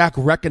is Shaq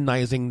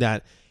recognizing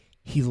that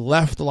he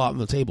left a lot on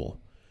the table.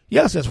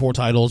 Yes, he has 4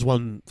 titles,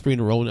 won 3 in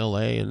a row in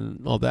LA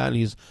and all that, and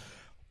he's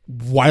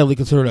widely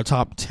considered a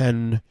top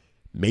 10,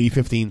 maybe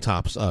 15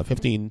 tops,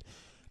 15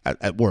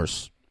 at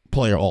worst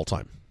player all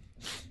time.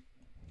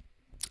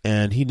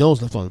 And he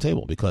knows left on the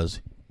table,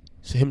 because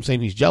him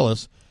saying he's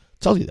jealous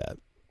tells you that.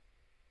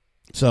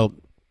 So,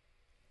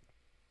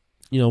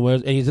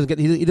 and he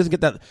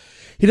doesn't get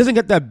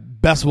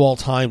that best of all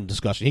time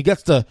discussion. He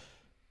gets the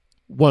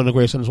one of the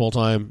greatest centers of all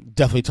time,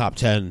 definitely top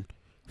 10,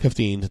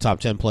 15 to top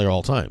 10 player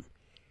all time.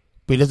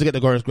 But he doesn't get the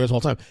greatest of all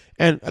time.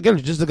 And again,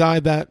 just the guy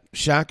that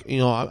Shaq,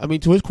 I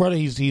mean, to his credit,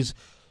 he's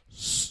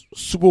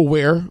super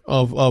aware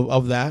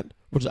of that,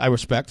 which I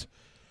respect.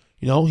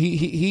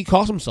 He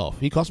cost himself.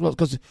 He cost himself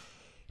because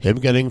him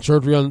getting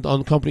surgery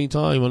on company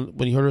time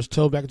when he hurt his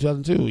toe back in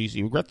 2002.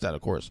 He regrets that,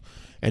 of course.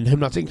 And him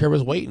not taking care of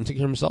his weight and taking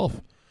care of himself.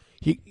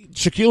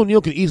 Shaquille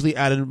O'Neal could easily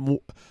add in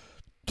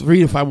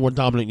 3 to 5 more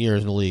dominant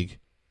years in the league,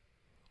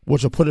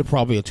 which will put it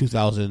probably at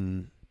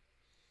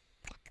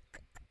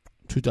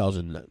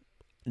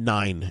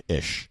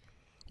 2009-ish,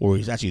 where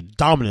he's actually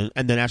dominant,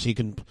 and then actually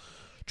can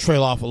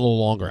trail off a little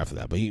longer after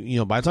that. But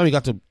by the time he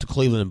got to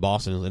Cleveland and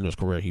Boston in his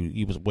career,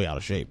 he was way out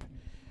of shape.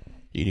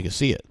 You can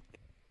see it.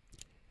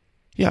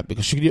 Yeah,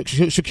 because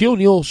Shaquille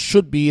O'Neal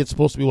should be, it's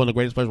supposed to be one of the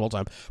greatest players of all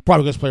time.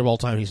 Probably the greatest player of all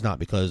time. He's not,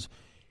 because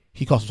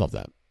he cost himself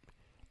that.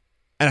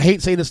 And I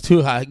hate saying this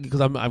too high, because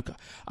I'm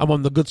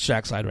on the good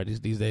Shaq side right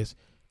these days,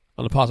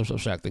 on the positive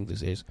Shaq thing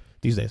these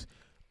days.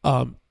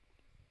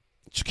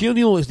 Shaquille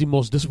O'Neal is the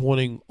most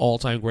disappointing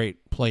all-time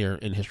great player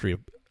in history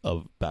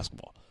of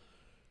basketball,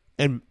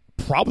 and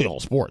probably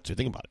all sports. If you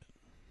think about it,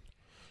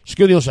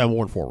 Shaquille O'Neal should have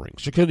more than 4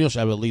 rings. Shaquille O'Neal should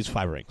have at least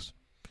 5 rings.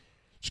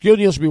 Shaquille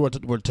O'Neal should be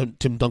where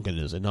Tim Duncan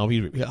is, and how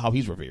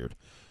he's revered.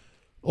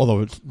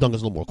 Although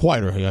Duncan's a little more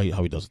quieter how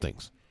he does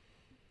things.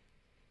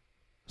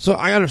 So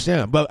I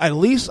understand, but at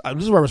least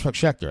this is where I respect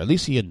Shaq there. At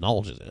least he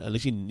acknowledges it. At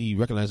least he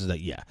recognizes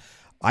that, yeah,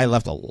 I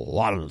left a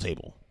lot on the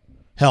table.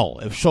 Hell,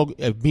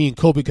 if me and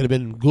Kobe could have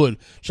been good,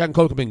 Shaq and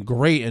Kobe could have been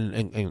great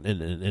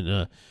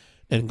and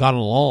gotten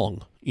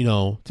along,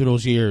 through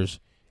those years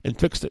and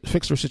fixed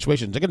their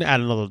situations. They're going to add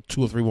another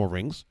 2 or 3 more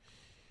rings.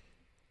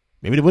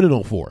 Maybe they win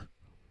in 04.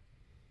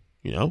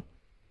 Maybe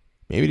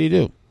they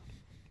do.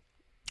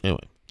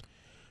 Anyway.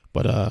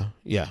 But,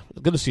 yeah,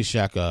 good to see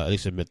Shaq at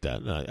least admit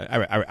that.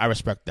 I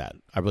respect that.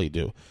 I really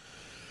do.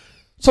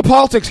 So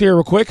politics here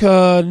real quick.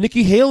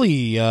 Nikki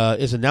Haley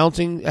is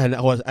announcing and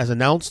has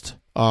announced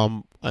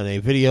in a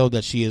video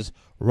that she is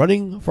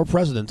running for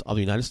president of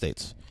the United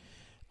States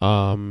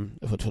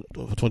for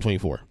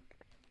 2024.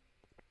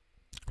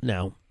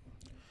 Now,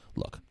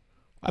 look,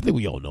 I think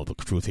we all know the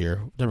truth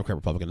here. Democrat,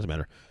 Republican, doesn't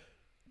matter.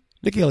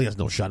 Nikki Haley has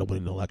no shot of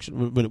winning the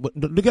election.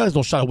 Nikki Haley has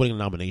no shot of winning a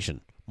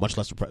nomination, much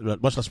less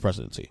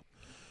presidency.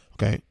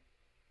 Okay,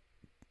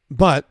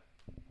 but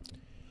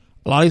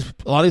a lot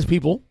of these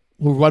people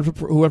who run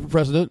for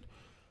president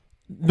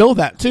know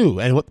that too,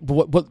 and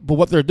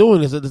what they're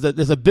doing is that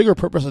there's a bigger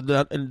purpose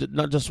and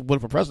not just win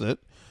for president.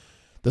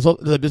 There's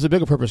a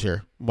bigger purpose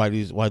here why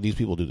these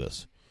people do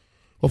this.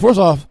 Well, first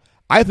off,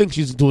 I think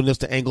she's doing this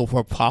to angle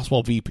for a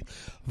possible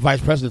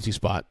vice presidency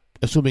spot,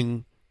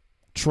 assuming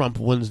Trump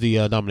wins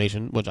the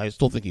nomination, which I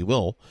still think he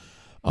will.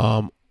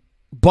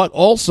 But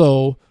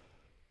also,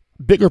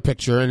 bigger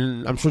picture,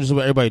 and I'm sure this is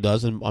what everybody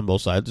does on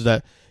both sides, is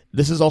that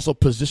this is also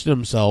positioning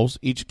themselves,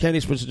 each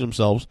candidate's positioning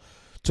themselves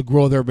to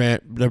grow their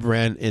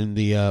brand in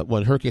the,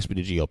 in her case,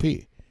 be the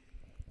GOP.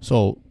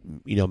 So,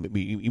 you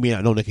may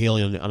not know Nikki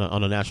Haley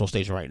on a national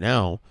stage right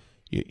now.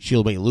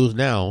 She'll may lose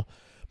now,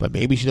 but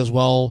maybe she does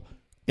well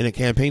in a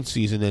campaign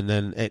season, and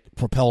then it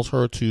propels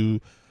her to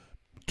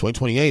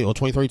 2028 or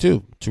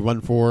 2032 to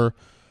run for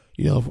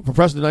president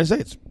of the United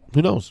States.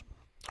 Who knows?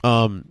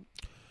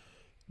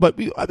 But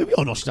I think we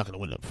all know she's not going to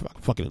win the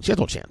fucking. She has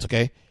no chance,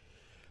 okay?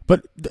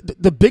 But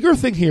the bigger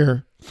thing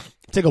here,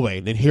 take away,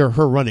 and then hear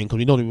her running, because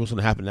we know what's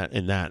going to happen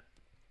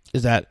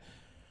is that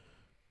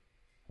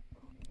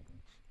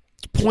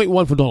point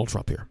one for Donald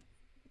Trump here.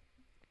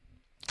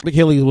 Nikki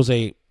Haley was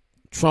a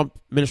Trump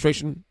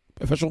administration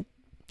official.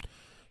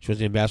 She was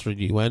the ambassador to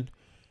the UN.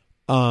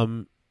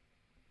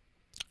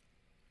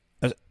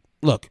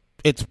 Look,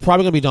 it's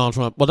probably going to be Donald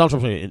Trump. Well,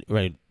 Donald Trump's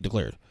already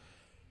declared.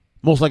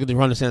 Most likely,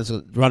 Ron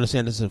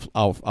DeSantis,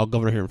 our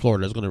governor here in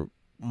Florida, is going to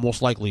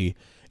most likely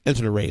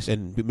enter the race,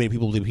 and many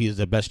people believe he has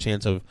the best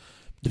chance of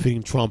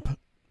defeating Trump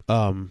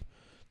to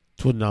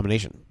a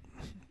nomination.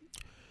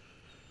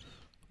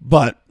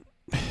 But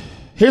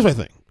here's my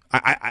thing.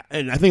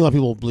 And I think a lot of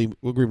people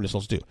agree with this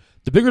also too.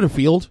 The bigger the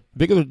field,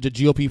 the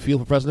GOP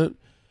field for president,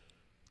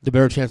 the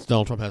better chance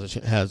Donald Trump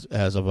has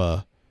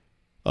of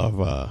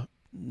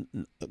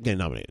getting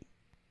nominated.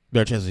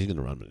 Better chances he's going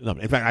to run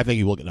nominated. In fact, I think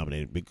he will get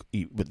nominated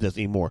with this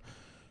even more,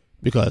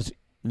 because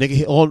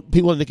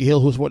people like Nikki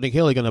Haley who support Nikki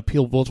Haley are going to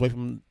appeal votes away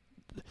from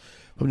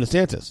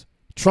DeSantis.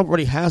 Trump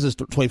already has his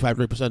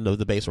 25-30% of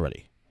the base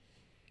already.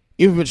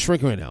 Even if it's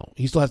shrinking right now,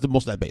 he still has the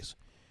most of that base.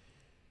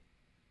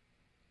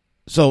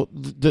 So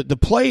the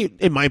play,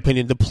 in my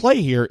opinion, the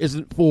play here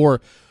isn't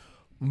for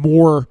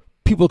more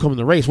people to come in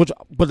the race.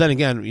 But then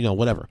again,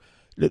 whatever.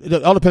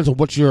 It all depends on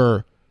what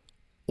your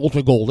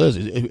ultimate goal is.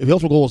 If the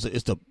ultimate goal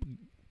is to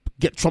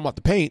get Trump out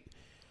the paint,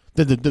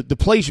 then the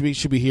play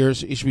should be here. It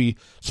should be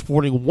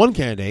supporting one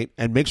candidate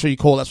and make sure you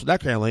coalesce with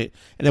that candidate,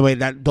 and that way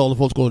all the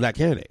votes go to that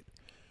candidate.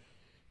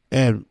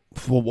 And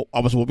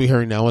obviously, what we're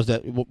hearing now is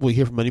that what we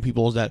hear from many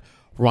people is that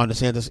Ron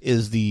DeSantis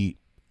is the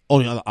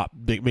only other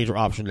big major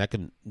option that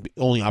can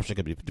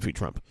defeat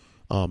Trump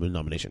in the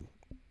nomination.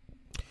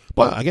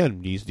 But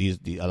again,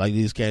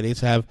 these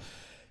candidates have,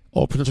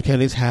 or potential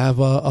candidates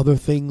have other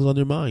things on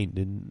their mind,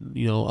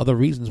 and other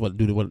reasons what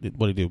they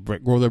do,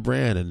 grow their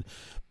brand and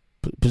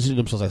position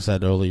themselves, like I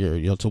said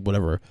earlier, to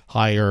whatever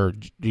higher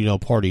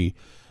party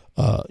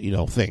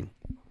thing.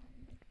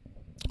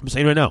 I'm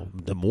saying right now,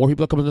 the more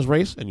people that come in this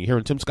race, and you're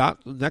hearing Tim Scott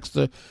next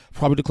to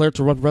probably declared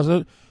to run for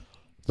president,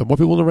 the more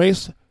people in the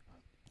race,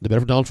 the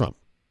better for Donald Trump.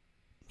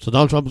 So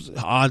Donald Trump's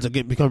odds of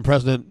becoming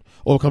president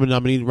or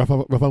becoming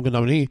Republican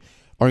nominee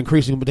are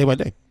increasing day by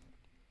day.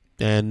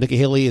 And Nikki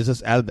Haley is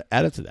just added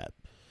to that.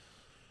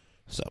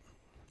 So,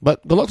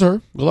 but good luck to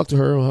her. Good luck to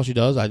her on how she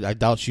does. I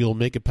doubt she'll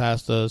make it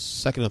past the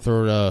second or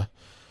third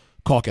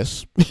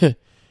caucus.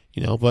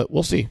 But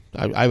we'll see.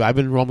 I've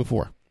been wrong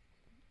before.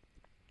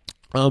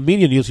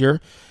 Media news here.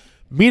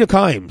 Mina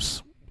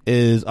Kimes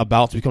is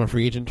about to become a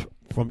free agent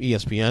from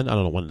ESPN. I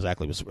don't know when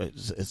exactly, but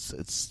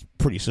it's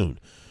pretty soon.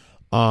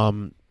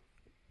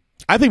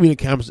 I think Mina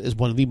Kimes is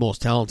one of the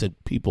most talented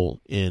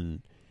people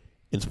in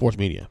sports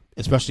media,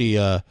 especially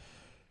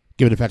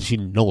given the fact that she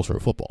knows her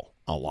football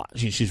a lot.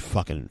 She's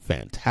fucking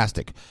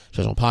fantastic.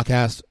 She has her own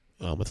podcast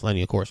with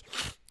Lenny, of course.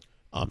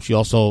 She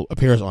also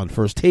appears on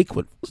First Take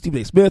with Stephen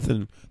A. Smith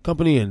and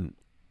company, and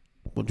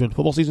during the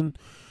football season,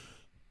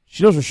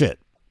 she knows her shit.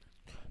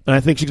 And I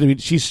think she's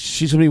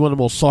gonna be one of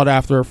the most sought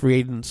after free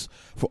agents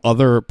for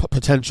other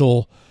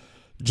potential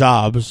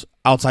jobs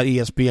outside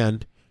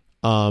ESPN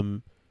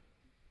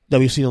that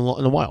we've seen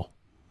in a while.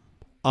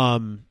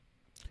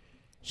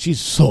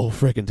 She's so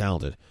freaking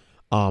talented.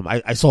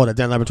 I saw that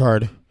Dan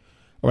Labertard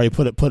already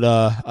put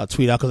a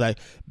tweet out because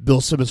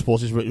Bill Simmons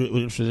supposed he's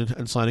interested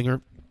in signing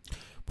her.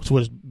 To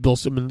which Bill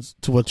Simmons,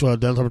 to which Dan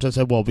Labertard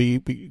said, "Well, be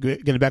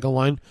getting back on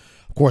line."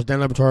 Of course, Dan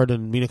Labertard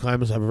and Mina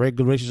Kimes have a very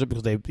good relationship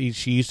because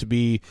she used to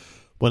be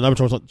when the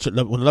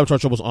Labertard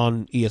show was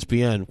on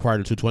ESPN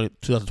prior to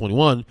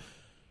 2021.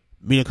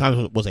 Mina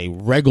Kimes was a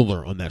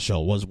regular on that show.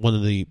 Was one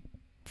of the,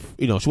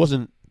 she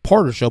wasn't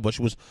part of the show, but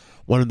she was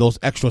one of those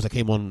extras that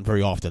came on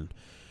very often.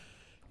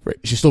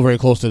 She's still very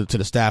close to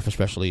the staff,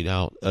 especially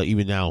now,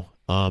 even now,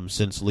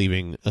 since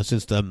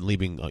them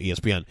leaving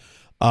ESPN.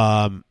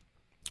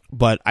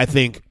 But I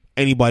think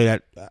anybody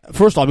that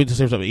first of all, I mean to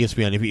say something about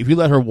ESPN. If you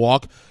let her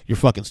walk, you're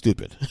fucking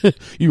stupid.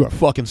 You are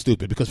fucking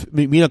stupid because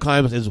Mina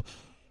Kimes is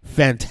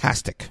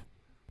fantastic,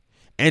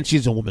 and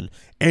she's a woman,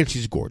 and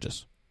she's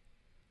gorgeous.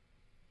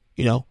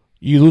 You're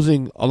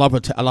losing a lot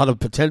of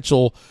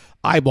potential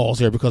eyeballs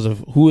here because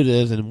of who it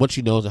is and what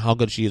she knows and how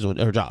good she is at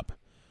her job.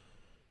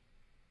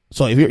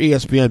 So if you're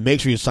ESPN, make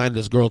sure you sign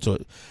this girl to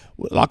it.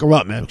 Lock her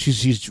up, man.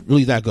 She's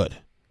really that good.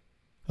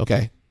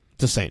 Okay?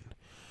 Just saying.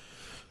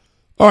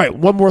 All right,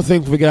 one more thing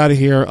before we get out of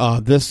here.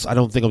 This, I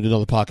don't think I'm doing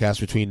another podcast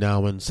between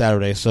now and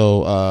Saturday.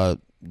 So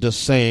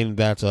just saying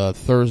that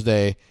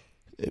Thursday,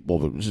 this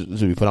will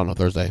be put out on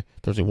Thursday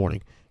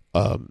morning.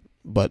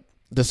 But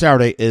this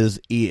Saturday is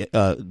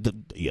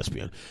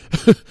ESPN.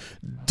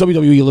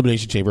 WWE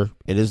Elimination Chamber.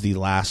 It is the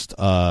last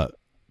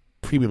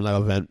premium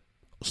live event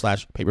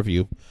 /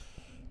 pay-per-view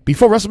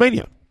before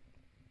WrestleMania.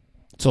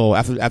 So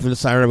after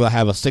this Saturday, we'll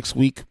have a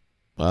 6-week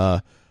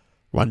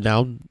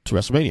rundown to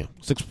WrestleMania.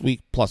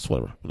 6-week plus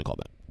whatever I'm going to call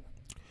that.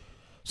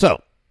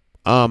 So,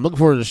 looking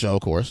forward to the show,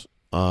 of course.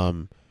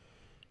 And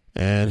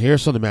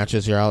here's some of the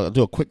matches here. I'll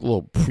do a quick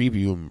little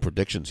preview and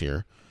predictions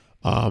here.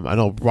 I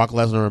know Brock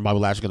Lesnar and Bobby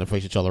Lashley are going to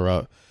face each other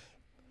up.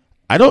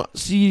 I don't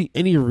see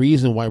any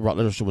reason why Brock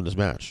Lesnar should win this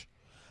match.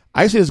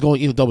 I see this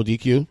going either double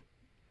DQ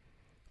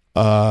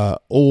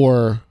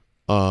or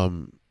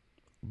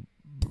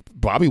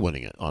Bobby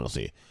winning it,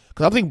 honestly.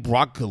 Because I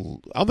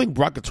don't think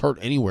Brock gets hurt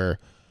anywhere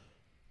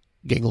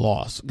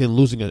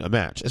losing a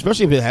match.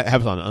 Especially if it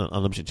happens on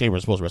Elimination Chamber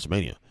as opposed to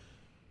WrestleMania.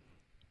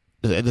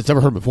 It's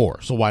never hurt before,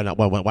 so why not?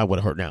 Why would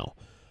it hurt now?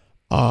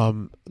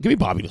 Give me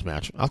Bobby in this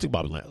match. I'll take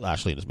Bobby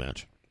Lashley in this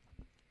match.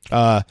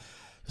 The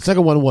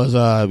second one was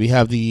we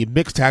have the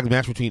mixed tag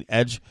match between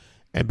Edge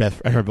and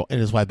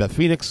his wife Beth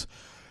Phoenix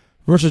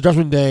versus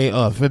Judgment Day,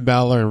 Finn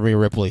Balor and Rhea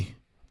Ripley.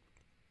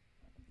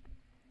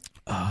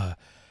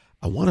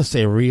 I want to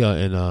say Rhea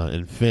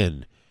and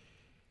Finn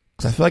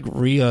because I feel like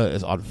Rhea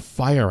is on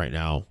fire right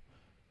now.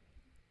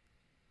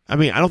 I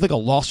mean, I don't think a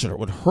loss to her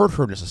would hurt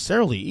her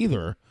necessarily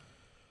either,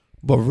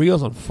 but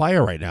Rhea's on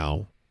fire right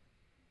now.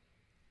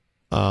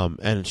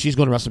 And she's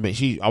going to WrestleMania.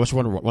 She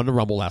obviously won the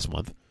Rumble last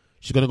month.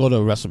 She's going to go to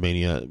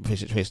WrestleMania,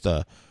 face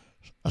I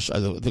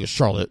think it's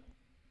Charlotte.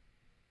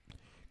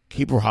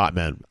 Keep her hot,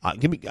 man.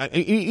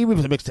 Even if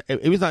it's a mixed,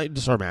 it's not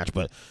just our match,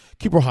 but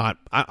keep her hot.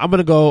 I'm going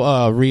to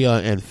go Rhea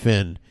and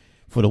Finn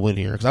for the win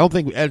here because I don't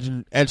think Edge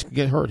can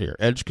get hurt here.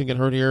 Edge can get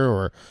hurt here,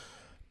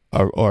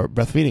 or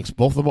Beth Phoenix.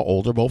 Both of them are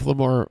older. Both of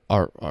them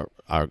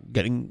are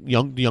getting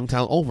young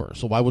talent over.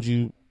 So why would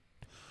you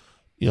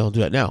do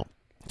that now?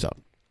 So,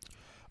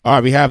 all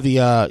right, we have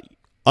the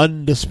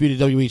undisputed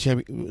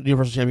WWE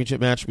Universal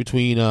Championship match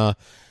between their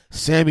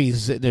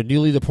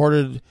newly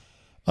departed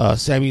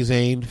Sami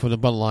Zayn from the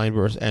Bloodline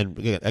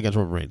against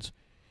Roman Reigns.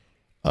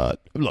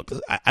 Look,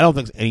 I don't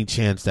think there's any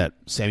chance that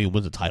Sami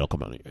wins the title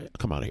come out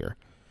of here.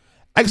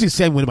 I can see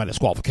Sami winning by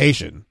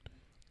disqualification.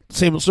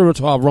 Similar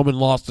to how Roman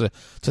lost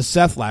to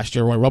Seth last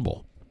year, Royal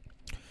Rumble.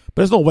 But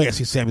there's no way I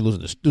see Sami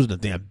losing the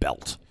damn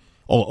belt.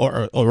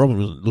 Or Roman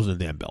losing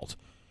the damn belt.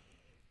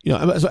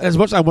 As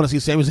much as I want to see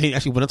Sami Zayn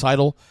actually win a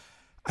title,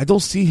 I don't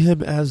see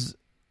him as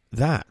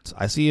that.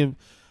 I see him,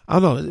 I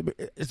don't know,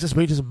 it's just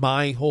maybe just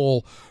my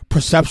whole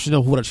perception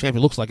of what a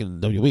champion looks like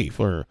in WWE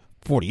for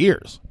 40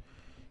 years.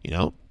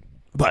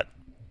 But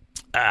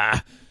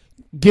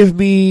give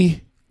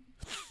me,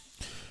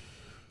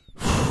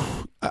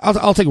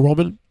 I'll take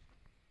Roman.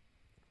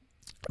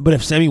 But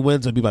if Sami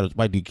wins, it'll be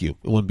by DQ.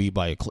 It won't be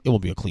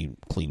a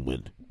clean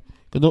win.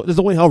 There's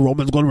no way how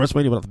Roman's going to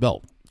WrestleMania without the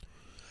belt.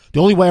 The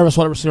only way I ever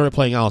saw that scenario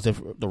playing out is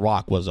if The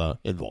Rock was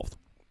involved.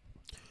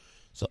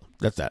 So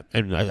that's that.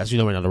 And as you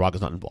know right now, The Rock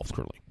is not involved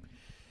currently.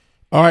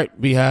 All right,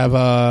 we have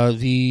let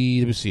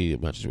me see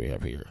the matches we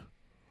have here.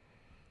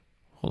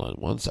 Hold on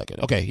 1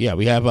 second. Okay, yeah,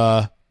 we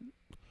have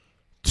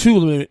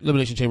 2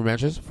 Elimination Chamber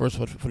matches. First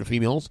for the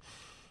females.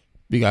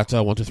 We got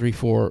 1, 2, 3,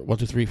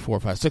 4,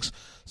 5, 6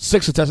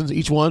 contestants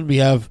each one. We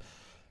have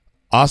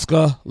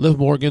Asuka, Liv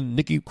Morgan,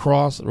 Nikki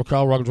Cross,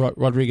 Raquel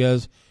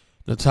Rodriguez,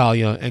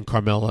 Natalya, and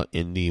Carmella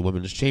in the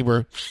women's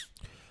chamber.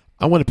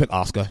 I want to pick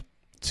Asuka.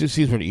 It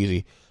seems pretty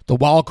easy. The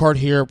wild card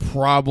here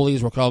probably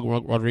is Raquel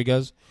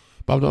Rodriguez,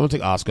 but I'm going to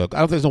take Asuka. I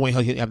don't think there's no way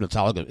he'll have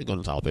Natalya going to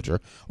the title picture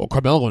or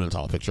Carmella going to the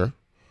title picture.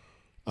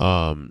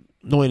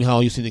 Knowing how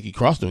you see Nikki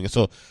Cross doing it.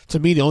 So to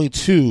me, the only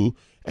 2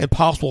 and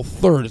possible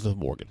third is Liv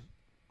Morgan.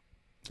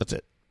 That's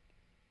it.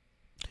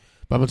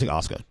 But I'm going to take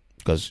Asuka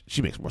because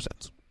she makes more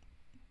sense.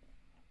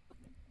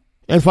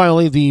 And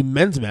finally, the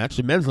men's match,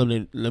 the men's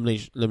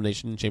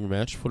elimination chamber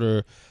match for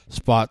the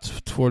spot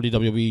for the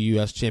WWE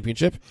US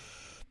Championship.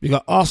 We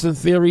got Austin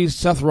Theory,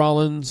 Seth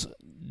Rollins,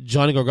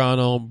 Johnny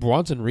Gargano,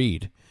 Bronson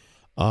Reed,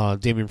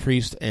 Damian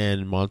Priest,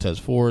 and Montez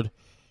Ford.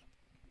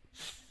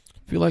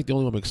 I feel like the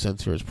only one that makes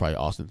sense here is probably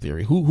Austin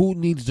Theory. Who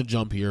needs to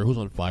jump here? Who's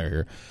on fire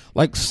here?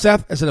 Like,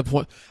 Seth is at a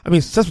point. I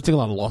mean, Seth's been taking a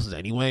lot of losses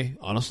anyway,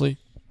 honestly.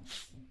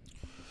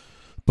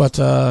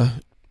 But, I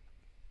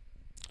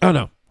don't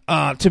know.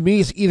 To me,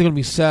 it's either going to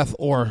be Seth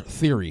or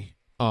Theory.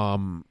 I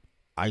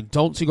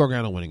don't see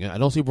Gargano winning it. I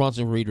don't see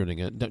Bronson Reed winning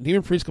it.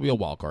 Damian Priest could be a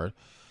wild card.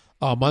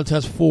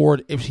 Montez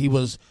Ford, if he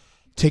was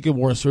taken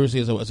more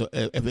seriously,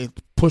 if it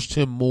pushed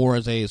him more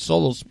as a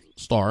solo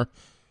star,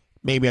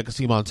 maybe I could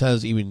see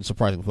Montez even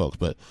surprising folks.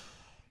 But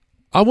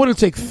I want to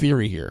take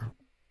Theory here.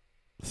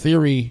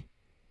 Theory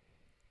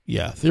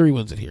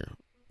wins it here.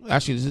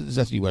 Actually,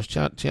 that's the U.S.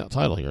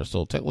 title here.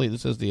 So technically,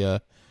 this is the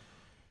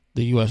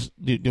U.S.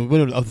 the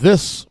winner of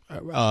this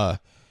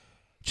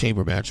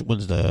chamber match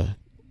wins the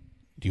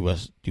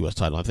U.S.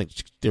 title. I think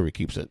Theory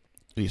keeps it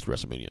at least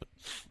WrestleMania.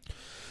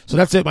 So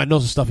that's it. My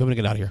notes and stuff. I'm gonna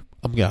get out of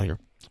here.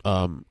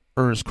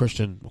 Ernest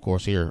Christian, of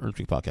course, here.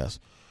 Earnestly podcast.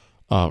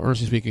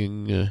 Earnestly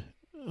speaking.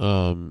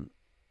 Let me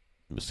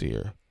see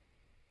here.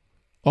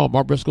 Oh,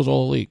 Mark Briscoe's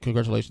All Elite.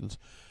 Congratulations.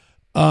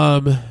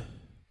 Okay,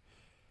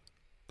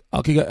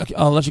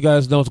 I'll let you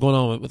guys know what's going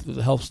on with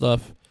the health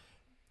stuff.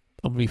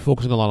 I'm gonna be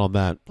focusing a lot on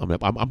that. I'm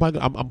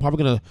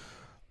probably gonna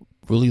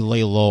really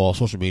lay low on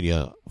social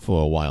media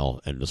for a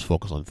while and just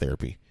focus on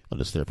therapy, on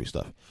this therapy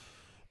stuff.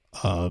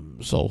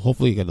 So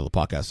hopefully you get another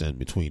podcast in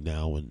between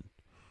now and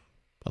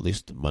at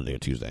least Monday or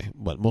Tuesday,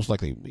 but most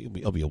likely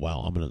it'll be a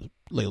while. I'm gonna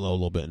lay low a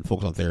little bit and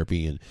focus on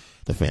therapy and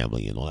the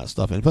family and all that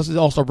stuff. And plus, the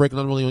All-Star break,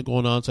 not really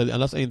going on. So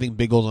unless anything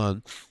big goes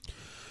on,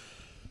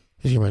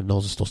 my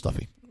nose is still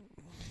stuffy.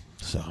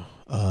 So,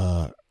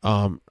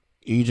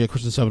 EJ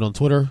Christian 7 on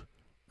Twitter.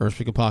 Earth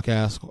Speaking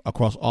Podcast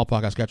across all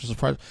podcast catchers.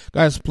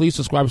 Guys, please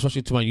subscribe,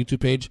 especially to my YouTube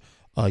page,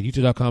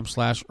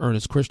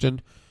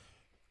 youtube.com/ErnestChristian.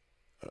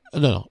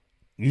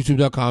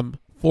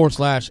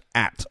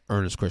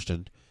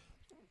 youtube.com/@ErnestChristian.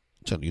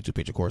 Check the YouTube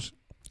page, of course.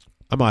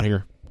 I'm out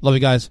here. Love you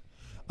guys.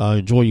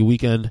 Enjoy your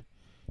weekend.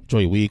 Enjoy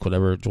your week,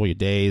 whatever. Enjoy your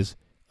days.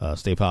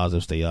 Stay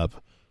positive, stay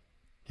up.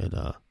 And,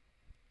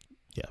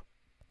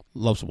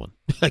 love someone,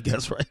 I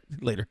guess, right?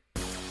 Later.